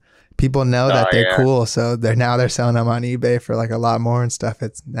stuff, and people know that they're cool, so they're selling them on eBay for like a lot more and stuff.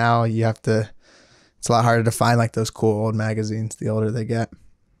 It's now it's a lot harder to find like those cool old magazines the older they get.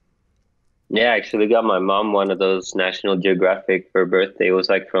 Yeah, I actually got my mom one of those National Geographic for her birthday. It was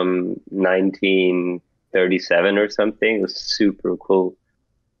like from 1937 or something. It was super cool.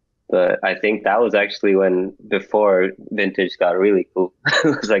 But I think that was actually before vintage got really cool.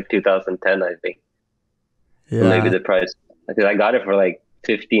 It was like 2010, I think. Yeah. Maybe the price, because I got it for like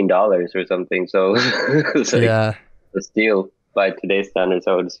 $15 or something. So it's like a steal by today's standards,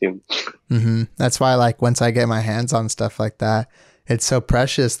 I would assume. Mm-hmm. That's why, like, once I get my hands on stuff like that, it's so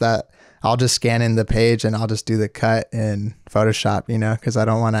precious that I'll just scan in the page and I'll just do the cut in Photoshop, you know, because I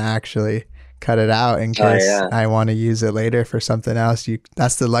don't want to actually cut it out in case I want to use it later for something else.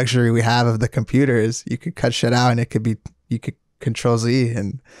 That's the luxury we have of the computer, is you could cut shit out and you could Control Z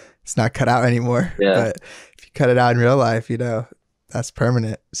and it's not cut out anymore. Yeah. But if you cut it out in real life, you know, that's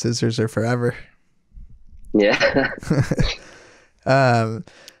permanent. Scissors are forever. Yeah. I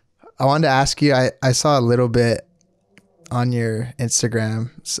wanted to ask you, I saw a little bit on your Instagram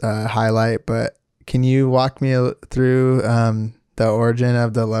highlight, but can you walk me through the origin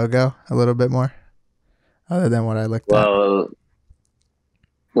of the logo a little bit more, other than what I looked at?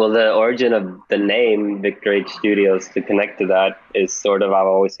 Well, the origin of the name viktorhstudios, to connect to that, is sort of, I've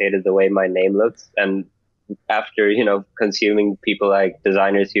always hated the way my name looks. And after, you know, consuming people like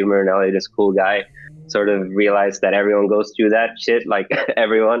Designers Humor and all this cool guy, sort of realized that everyone goes through that shit, like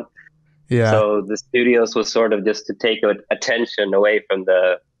everyone. Yeah. So the studios was sort of just to take attention away from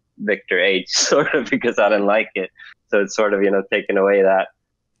the Victor H, sort of, because I didn't like it. So it's sort of, you know, taken away that.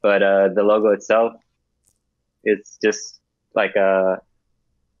 But the logo itself, it's just like a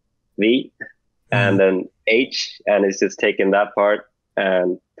V and an H, and it's just taking that part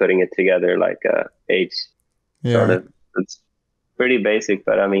and putting it together like a H. Yeah. Sort of. It's pretty basic,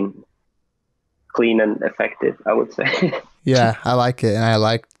 but I mean, clean and effective, I would say. Yeah, I like it, and I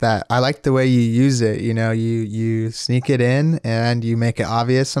like that. I like the way you use it. You know, you sneak it in and you make it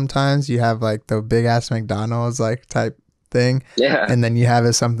obvious. Sometimes you have like the big ass McDonald's like type thing, yeah, and then you have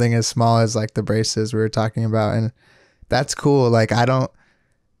it something as small as like the braces we were talking about, and that's cool. Like I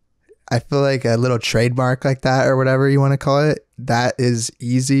feel like a little trademark like that, or whatever you want to call it, that is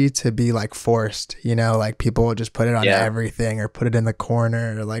easy to be like forced, you know, like people will just put it on everything or put it in the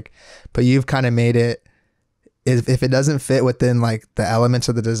corner, or like, but you've kind of made it, if it doesn't fit within like the elements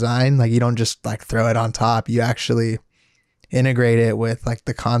of the design, like you don't just like throw it on top, you actually integrate it with like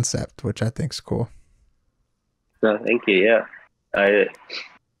the concept, which I think is cool. No, thank you. Yeah.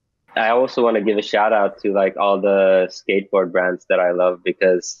 I also want to give a shout out to like all the skateboard brands that I love,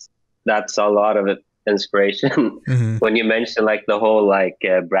 because that's a lot of inspiration. Mm-hmm. When you mention like the whole like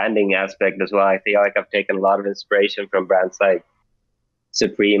branding aspect as well, I feel like I've taken a lot of inspiration from brands like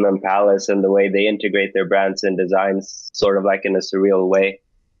Supreme and Palace, and the way they integrate their brands and designs sort of like in a surreal way.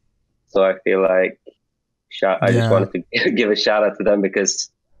 So I feel like I just wanted to give a shout out to them, because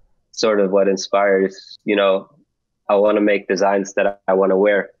sort of what inspires, you know, I want to make designs that I want to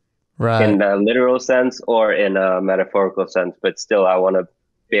wear, right, in a literal sense or in a metaphorical sense, but still I want to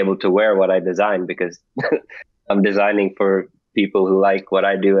be able to wear what I design, because I'm designing for people who like what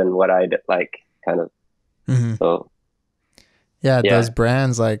I do and what I like, kind of. Mm-hmm. So yeah, those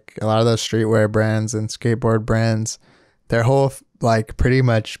brands, like a lot of those streetwear brands and skateboard brands, their whole like pretty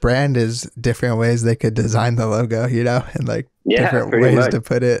much brand is different ways they could design the logo, you know, and like different ways to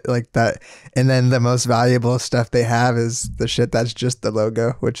put it like that. And then the most valuable stuff they have is the shit that's just the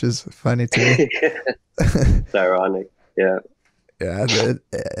logo, which is funny to me. It's ironic. Yeah. Yeah.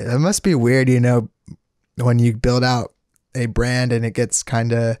 It must be weird, you know, when you build out a brand and it gets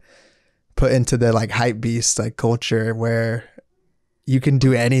kind of put into the like hype beast like culture, where you can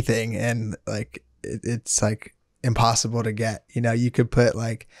do anything and like it's like impossible to get. You know, you could put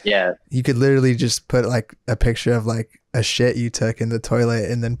like, Yeah. you could literally just put like a picture of like a shit you took in the toilet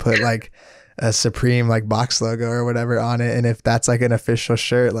and then put like a Supreme like box logo or whatever on it. And if that's like an official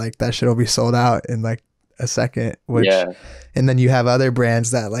shirt, like that shit will be sold out in like a second, which, and then you have other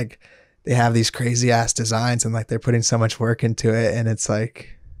brands that like, they have these crazy ass designs and like they're putting so much work into it and it's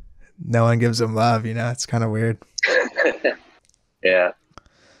like no one gives them love, you know. It's kind of weird. Yeah,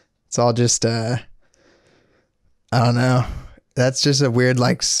 it's all just I don't know, that's just a weird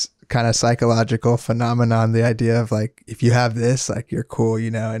like kind of psychological phenomenon, the idea of like if you have this, like you're cool,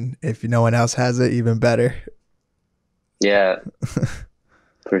 you know, and if no one else has it, even better. Yeah.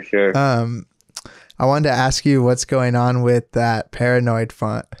 For sure. I wanted to ask you what's going on with that Paranoid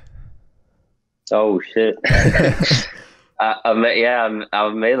font. Oh shit. I've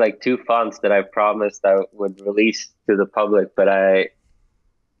made like 2 fonts that I promised I would release to the public, but I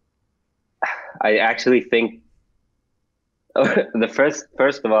actually think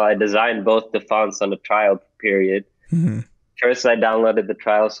first of all, I designed both the fonts on the trial period. Mm-hmm. First, I downloaded the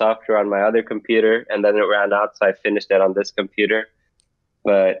trial software on my other computer, and then it ran out, so I finished it on this computer.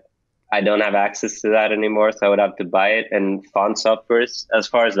 But I don't have access to that anymore, so I would have to buy it. And font softwares, as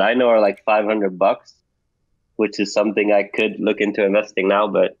far as I know, are like $500, which is something I could look into investing now.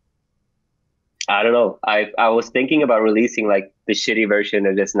 But I don't know. I was thinking about releasing like the shitty version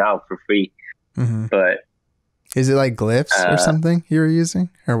of this now for free. Mm-hmm. But is it like glyphs or something you were using,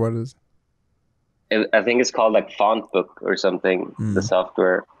 or what is it? I think it's called like Font Book or something. The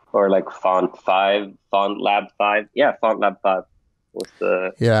software, or like Font Lab 5. Yeah, Font Lab 5 was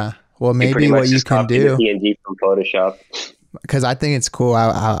the Well, maybe what you can do, PNG from Photoshop, because I think it's cool.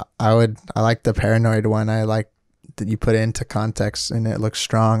 I like the Paranoid one. I like that you put it into context and it looks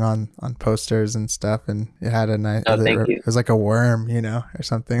strong on posters and stuff. And it had a nice, it was like a worm, you know, or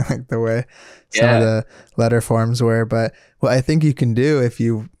something, like the way some of the letter forms were. But what I think you can do if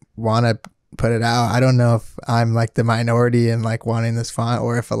you want to put it out, I don't know if I'm like the minority in like wanting this font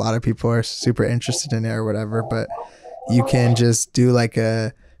or if a lot of people are super interested in it or whatever, but you can just do like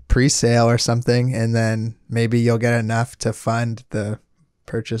a pre-sale or something, and then maybe you'll get enough to fund the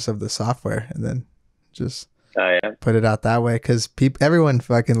purchase of the software, and then just put it out that way, because everyone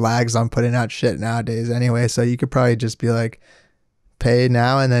fucking lags on putting out shit nowadays anyway. So you could probably just be like, pay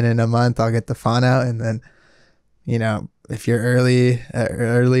now, and then in a month I'll get the font out, and then, you know, if you're early,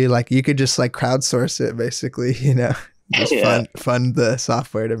 like you could just like crowdsource it basically, you know, just fund the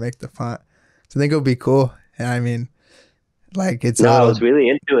software to make the font. So I think it'll be cool. And I mean, like I was really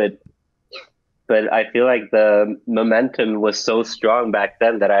into it, but I feel like the momentum was so strong back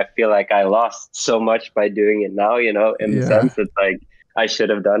then that I feel like I lost so much by doing it now, you know, in the sense that like I should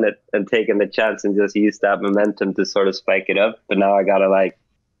have done it and taken the chance and just used that momentum to sort of spike it up. But now I gotta like,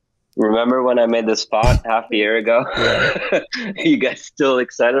 remember when I made this font half a year ago? You guys still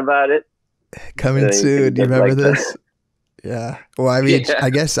excited about it? Coming soon. Do you remember this? Yeah. Well, I mean, I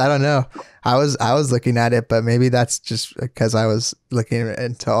guess, I don't know. I was looking at it, but maybe that's just because I was looking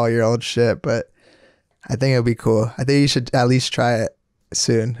into all your old shit, but I think it'll be cool. I think you should at least try it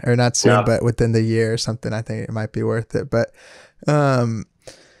soon, or not soon, but within the year or something. I think it might be worth it. But I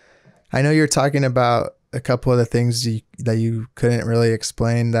know you're talking about a couple of the things that you couldn't really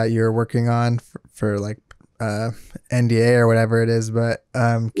explain that you're working on for like NDA or whatever it is, but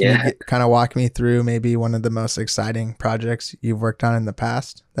can you kind of walk me through maybe one of the most exciting projects you've worked on in the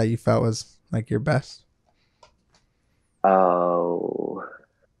past that you felt was like your best? Oh,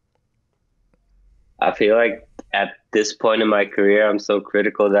 I feel like at this point in my career, I'm so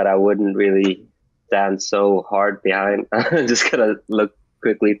critical that I wouldn't really stand so hard behind. I'm just gonna look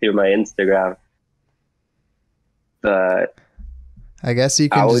quickly through my Instagram, but I guess you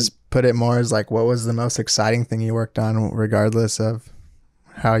can just put it more as like, what was the most exciting thing you worked on, regardless of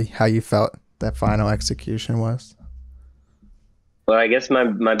how you felt that final execution was? Well, I guess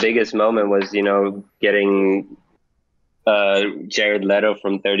my biggest moment was, you know, getting Jared Leto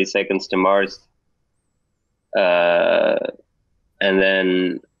from 30 Seconds to Mars. And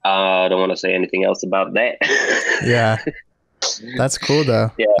then I don't want to say anything else about that. Yeah. That's cool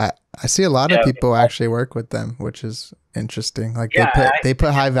though. Yeah. I see a lot of people actually work with them, which is interesting. Like they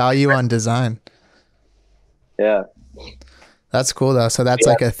put high value on design. Yeah. That's cool though. So that's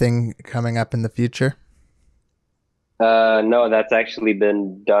like a thing coming up in the future? No, that's actually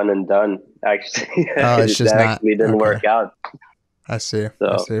been done. Actually. Oh, it's just actually didn't work out. I see.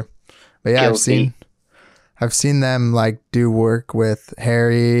 But yeah, I've seen them like do work with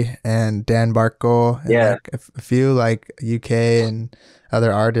Harry and Dan Barkle and like a few like UK and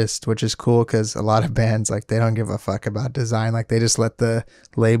other artists, which is cool because a lot of bands like they don't give a fuck about design. Like they just let the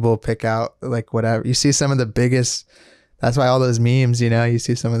label pick out like whatever. You see some of the biggest, that's why all those memes, you know, you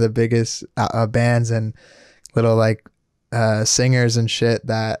see some of the biggest bands and little like singers and shit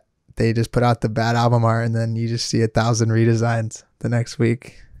that they just put out the bad album art and then you just see 1,000 redesigns the next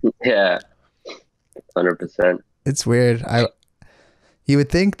week. Yeah. 100%. It's weird. You would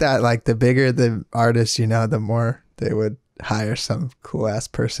think that like the bigger the artist, you know, the more they would hire some cool ass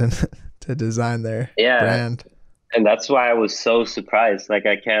person to design their brand. And that's why I was so surprised. Like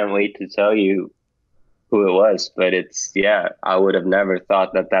I can't wait to tell you who it was, but it's I would have never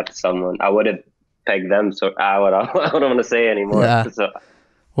thought that that's someone. I would have pegged them. So I don't want to say anymore. Yeah. So,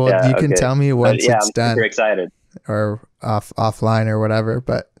 well, you can tell me once it's I'm done. Super excited. Or offline or whatever,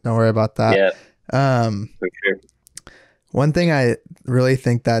 but don't worry about that. Yeah. For sure. One thing I really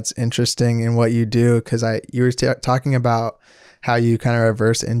think that's interesting in what you do, because you were talking about how you kind of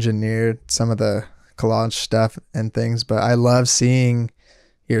reverse engineered some of the collage stuff and things, but I love seeing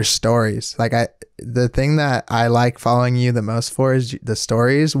your stories. Like the thing that I like following you the most for is the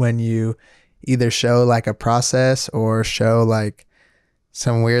stories when you either show like a process or show like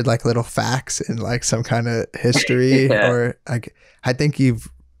some weird like little facts in like some kind of history or like I think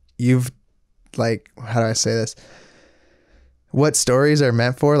you've like, how do I say this? What stories are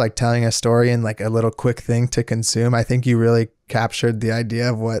meant for, like telling a story in like a little quick thing to consume. I think you really captured the idea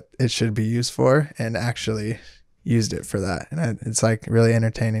of what it should be used for and actually used it for that. And it's like really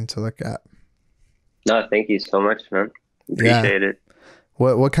entertaining to look at. No, thank you so much, man. Appreciate it.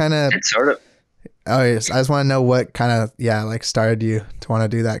 What kind of, it's sort of, oh yes, I just want to know what kind of, like started you to want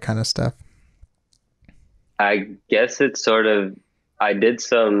to do that kind of stuff. I guess it's sort of, I did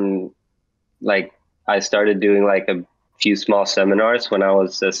some, like I started doing like a few small seminars when I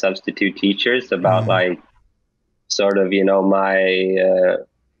was a substitute teachers about like sort of, you know, my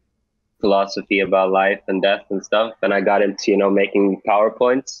philosophy about life and death and stuff. And I got into, you know, making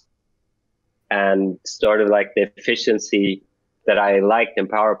PowerPoints and sort of like the efficiency that I liked in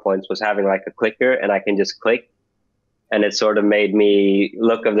PowerPoints was having like a clicker and I can just click. And it sort of made me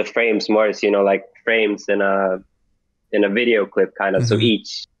look of the frames more as, you know, like frames in a video clip kind of. So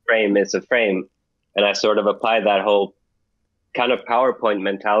each frame is a frame. And I sort of applied that whole kind of PowerPoint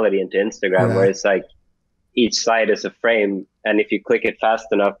mentality into Instagram, where it's like each side is a frame. And if you click it fast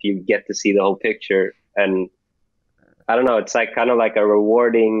enough, you get to see the whole picture. And I don't know, it's like kind of like a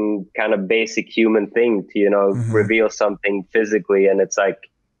rewarding kind of basic human thing to, you know, reveal something physically. And it's like,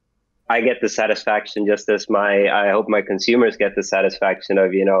 I get the satisfaction just as I hope my consumers get the satisfaction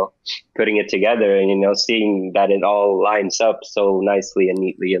of, you know, putting it together and, you know, seeing that it all lines up so nicely and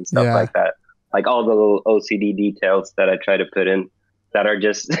neatly and stuff like that. Like all the little OCD details that I try to put in that are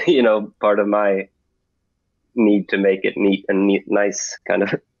just, you know, part of my need to make it neat and nice kind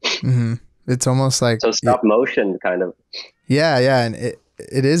of. It's almost like. So stop motion kind of. Yeah. And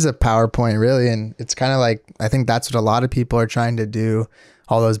it is a PowerPoint really. And it's kind of like, I think that's what a lot of people are trying to do.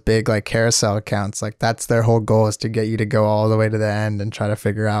 All those big like carousel accounts, like that's their whole goal is to get you to go all the way to the end and try to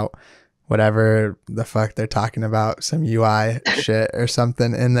figure out whatever the fuck they're talking about, some UI shit or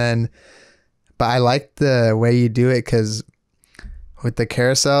something. And then, but I like the way you do it because with the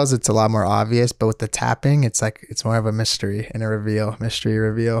carousels, it's a lot more obvious, but with the tapping, it's like, it's more of a mystery and a reveal, mystery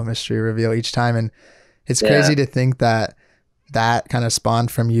reveal each time. And it's crazy to think that kind of spawned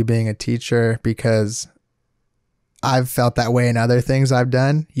from you being a teacher, because I've felt that way in other things I've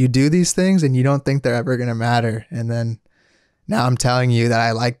done. You do these things and you don't think they're ever going to matter. And then now I'm telling you that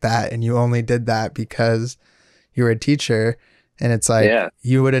I like that. And you only did that because you were a teacher. And it's like,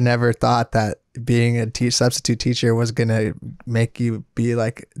 you would have never thought that being a substitute teacher was going to make you be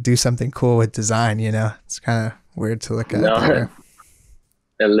like, do something cool with design. You know, it's kind of weird to look at.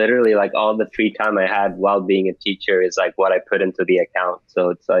 And literally like all the free time I had while being a teacher is like what I put into the account. So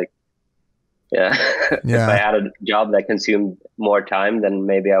it's like, if I had a job that consumed more time, then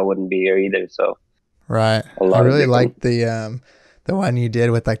maybe I wouldn't be here either. So I really liked the one you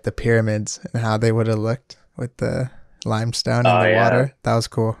did with like the pyramids and how they would have looked with the limestone and the water. That was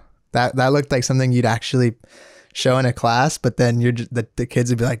cool. That looked like something you'd actually show in a class, but then the kids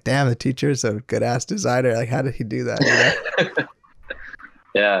would be like, damn, the teacher's a good ass designer, like how did he do that, you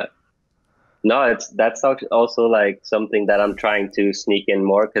know? No, that's also like something that I'm trying to sneak in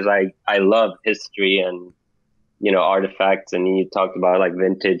more, because I love history and, you know, artifacts, and you talked about like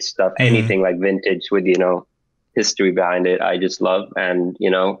vintage stuff, anything like vintage with, you know, history behind it, I just love. And, you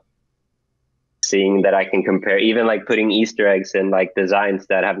know, seeing that I can compare, even like putting Easter eggs in like designs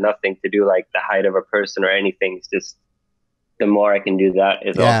that have nothing to do like the height of a person or anything. It's just, the more I can do that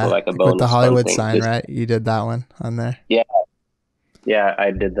is also Yeah, like a like with the bonus fun Hollywood thing. sign, Just, right? You did that one on there. yeah, yeah,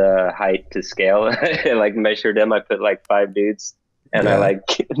 I did the height to scale. I like measured them. I put like 5 dudes and I Yeah, like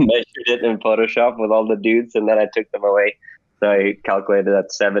measured it in Photoshop with all the dudes, and then I took them away. So I calculated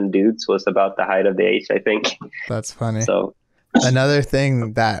that 7 dudes was about the height of the H, I think. that's funny. So Another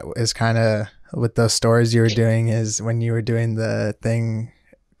thing that is kind of with those stories you were doing is when you were doing the thing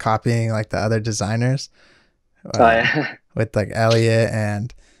copying like the other designers yeah. with like Elliot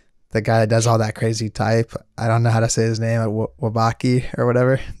and the guy that does all that crazy type. I don't know how to say his name, Wabaki or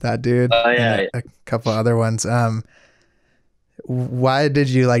whatever, that dude, Oh and yeah. a couple other ones. Why did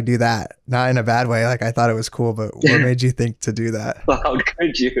you like do that? Not in a bad way. Like I thought it was cool, but what made you think to do that? Well, how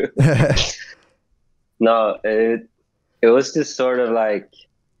could you? No, it was just sort of like,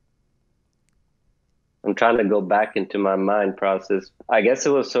 I'm trying to go back into my mind process. I guess it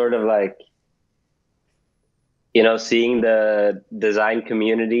was sort of like, you know, seeing the design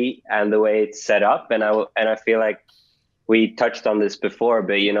community and the way it's set up, and I feel like we touched on this before,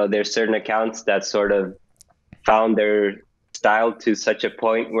 but you know, there's certain accounts that sort of found their style to such a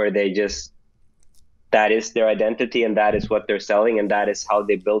point where they just, that is their identity and that is what they're selling and that is how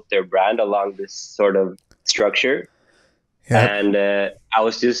they built their brand along this sort of structure. Yep. And I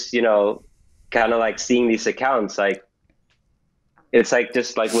was just, you know, kind of like seeing these accounts, like it's like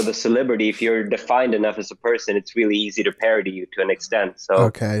just like with a celebrity, if you're defined enough as a person, it's really easy to parody you to an extent. So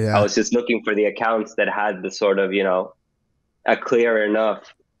Okay, yeah. I was just looking for the accounts that had the sort of, you know, a clear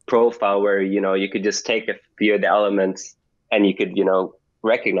enough profile where, you know, you could just take a few of the elements and you could, you know,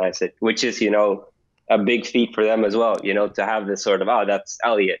 recognize it, which is, you know, a big feat for them as well, you know, to have this sort of, oh, that's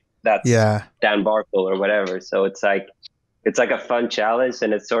Elliot, that's Dan Barkle or whatever. So it's like a fun challenge,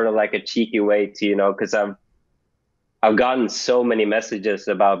 and it's sort of like a cheeky way to, you know, because I've gotten so many messages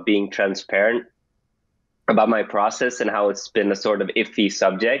about being transparent about my process and how it's been a sort of iffy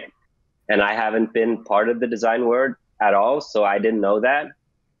subject, and I haven't been part of the design world at all, so I didn't know that,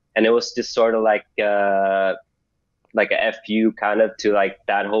 and it was just sort of like a FU kind of to like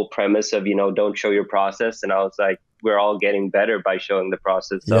that whole premise of, you know, don't show your process. And I was like, we're all getting better by showing the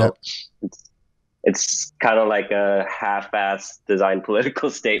process. So it's kind of like a half-assed design political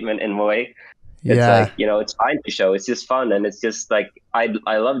statement in a way. It's like, you know, it's fine to show, it's just fun. And it's just like, I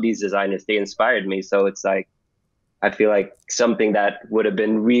love these designers. They inspired me. So it's like, I feel like something that would have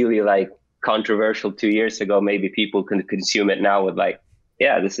been really like controversial 2 years ago, maybe people can consume it now with like,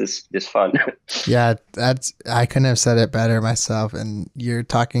 yeah, this is just fun. Yeah, I couldn't have said it better myself. And you're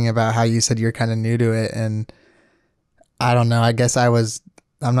talking about how you said you're kind of new to it. And I don't know, I guess I'm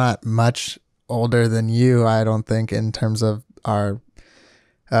not much older than you, I don't think, in terms of our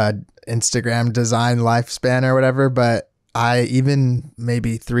Instagram design lifespan or whatever. But even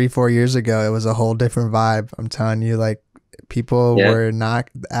maybe 3-4 years ago, it was a whole different vibe. I'm telling you, like people were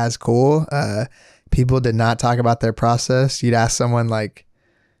not as cool. People did not talk about their process. You'd ask someone like,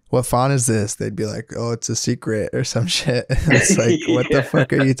 what font is this? They'd be like, oh, it's a secret or some shit. It's like, what the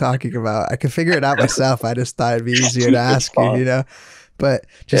fuck are you talking about? I can figure it out myself. I just thought it'd be easier to ask you, you know? But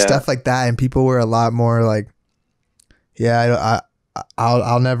just stuff like that. And people were a lot more like,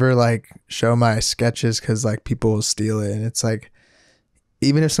 I'll never like show my sketches because like people will steal it. And it's like,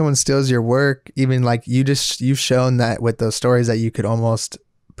 even if someone steals your work, even like you've shown that with those stories that you could almost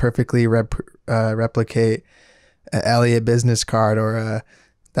perfectly replicate an Elliot business card or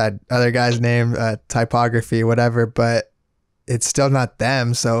that other guy's name, typography, whatever, but it's still not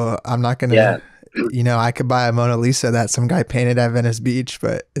them. So I'm not going to, you know, I could buy a Mona Lisa that some guy painted at Venice Beach,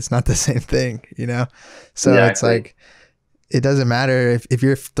 but it's not the same thing, you know? So it's like, it doesn't matter if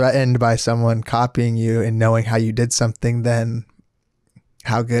you're threatened by someone copying you and knowing how you did something, then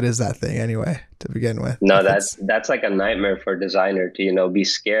how good is that thing anyway to begin with? No, that's like a nightmare for a designer to, you know, be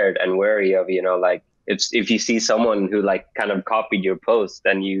scared and wary of, you know, like if you see someone who like kind of copied your post,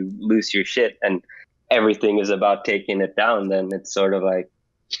 then you lose your shit and everything is about taking it down. Then it's sort of like,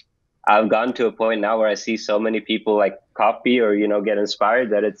 I've gotten to a point now where I see so many people like copy or, you know, get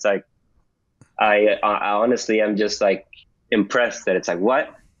inspired that it's like, I honestly am just like impressed that it's like,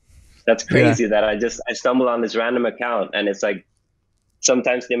 what? That's crazy that I stumble on this random account, and it's like,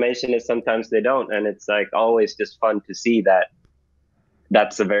 sometimes they mention it, sometimes they don't. And it's like always just fun to see that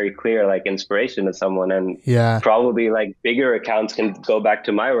that's a very clear like inspiration to someone. And probably like bigger accounts can go back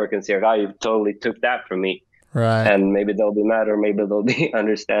to my work and say, oh, you totally took that from me. Right. And maybe they'll be mad or maybe they'll be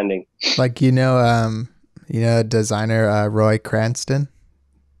understanding. Like, designer Roy Cranston.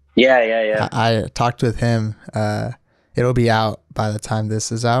 Yeah. I talked with him. It'll be out by the time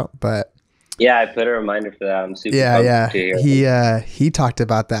this is out, but Yeah, I put a reminder for that. I'm super pumped to Yeah. hear. He talked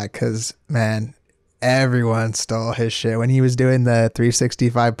about that because, man, everyone stole his shit when he was doing the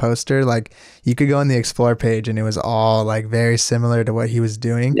 365 poster. Like, you could go on the explore page and it was all like very similar to what he was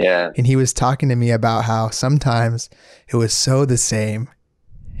doing. Yeah. And he was talking to me about how sometimes it was so the same.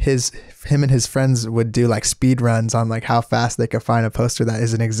 Him and his friends would do like speed runs on like how fast they could find a poster that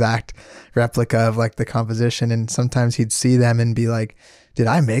is an exact replica of like the composition. And sometimes he'd see them and be like, did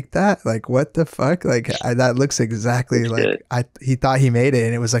I make that? Like, what the fuck? Like, that looks exactly like he thought he made it,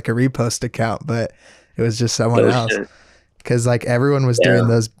 and it was like a repost account, but it was just someone else. Because like everyone was doing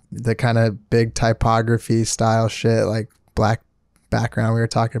the kind of big typography style shit, like black background we were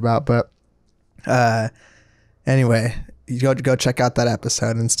talking about. But anyway, you go check out that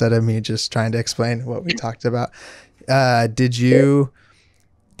episode instead of me just trying to explain what we talked about. Did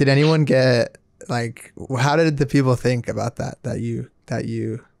anyone get, like, how did the people think about that you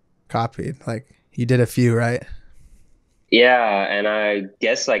copied? Like, you did a few, right? Yeah, and I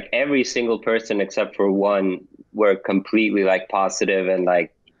guess like every single person except for one were completely like positive, and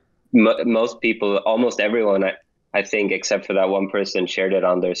like most people, almost everyone, I think, except for that one person, shared it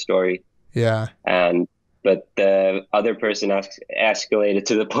on their story. Yeah. But the other person escalated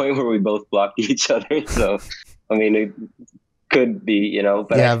to the point where we both blocked each other. So, I mean, it could be, you know,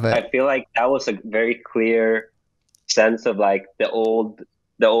 but I feel like that was a very clear sense of like the old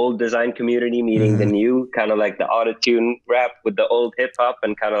design community meeting the new, kind of like the auto-tune rap with the old hip hop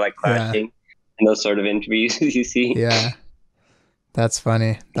and kind of like clashing in those sort of interviews you see. Yeah. That's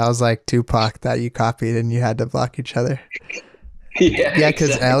funny. That was like Tupac that you copied and you had to block each other. Yeah, because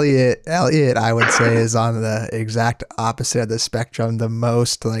exactly. Elliot, I would say, is on the exact opposite of the spectrum. The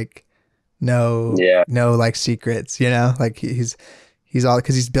most like no like secrets, you know, like he's all,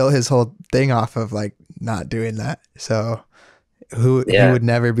 because he's built his whole thing off of like not doing that. So he would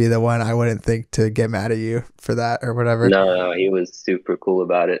never be the one, I wouldn't think, to get mad at you for that or whatever. No, he was super cool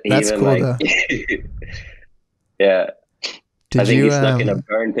about it. That's cool though. Yeah. I think he snuck in a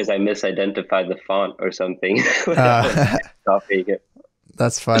burn because I misidentified the font or something. Copying it.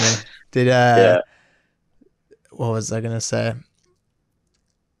 That's funny. What was I gonna say?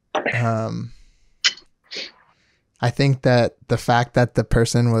 I think that the fact that the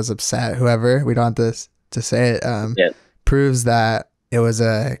person was upset, whoever, we don't have to say it, proves that it was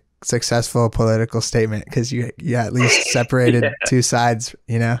a successful political statement, because you at least separated two sides,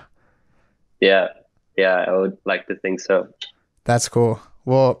 you know? Yeah, I would like to think so. That's cool.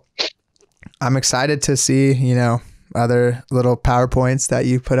 Well, I'm excited to see, you know, other little PowerPoints that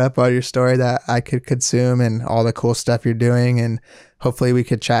you put up on your story that I could consume, and all the cool stuff you're doing. And hopefully we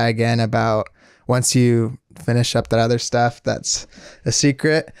could chat again about once you finish up that other stuff that's a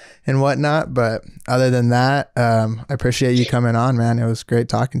secret and whatnot. But other than that, I appreciate you coming on, man. It was great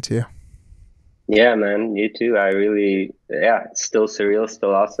talking to you. Yeah, man. You too. It's still surreal,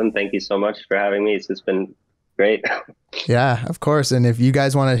 still awesome. Thank you so much for having me. It's just been great. Yeah, of course. And if you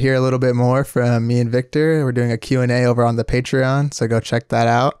guys want to hear a little bit more from me and Viktor, we're doing a Q&A over on the Patreon. So go check that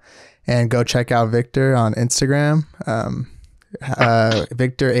out, and go check out Viktor on Instagram.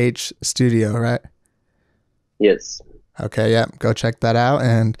 viktorhstudios, right? Yes. Okay. Yeah. Go check that out,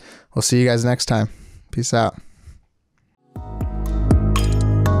 and we'll see you guys next time. Peace out.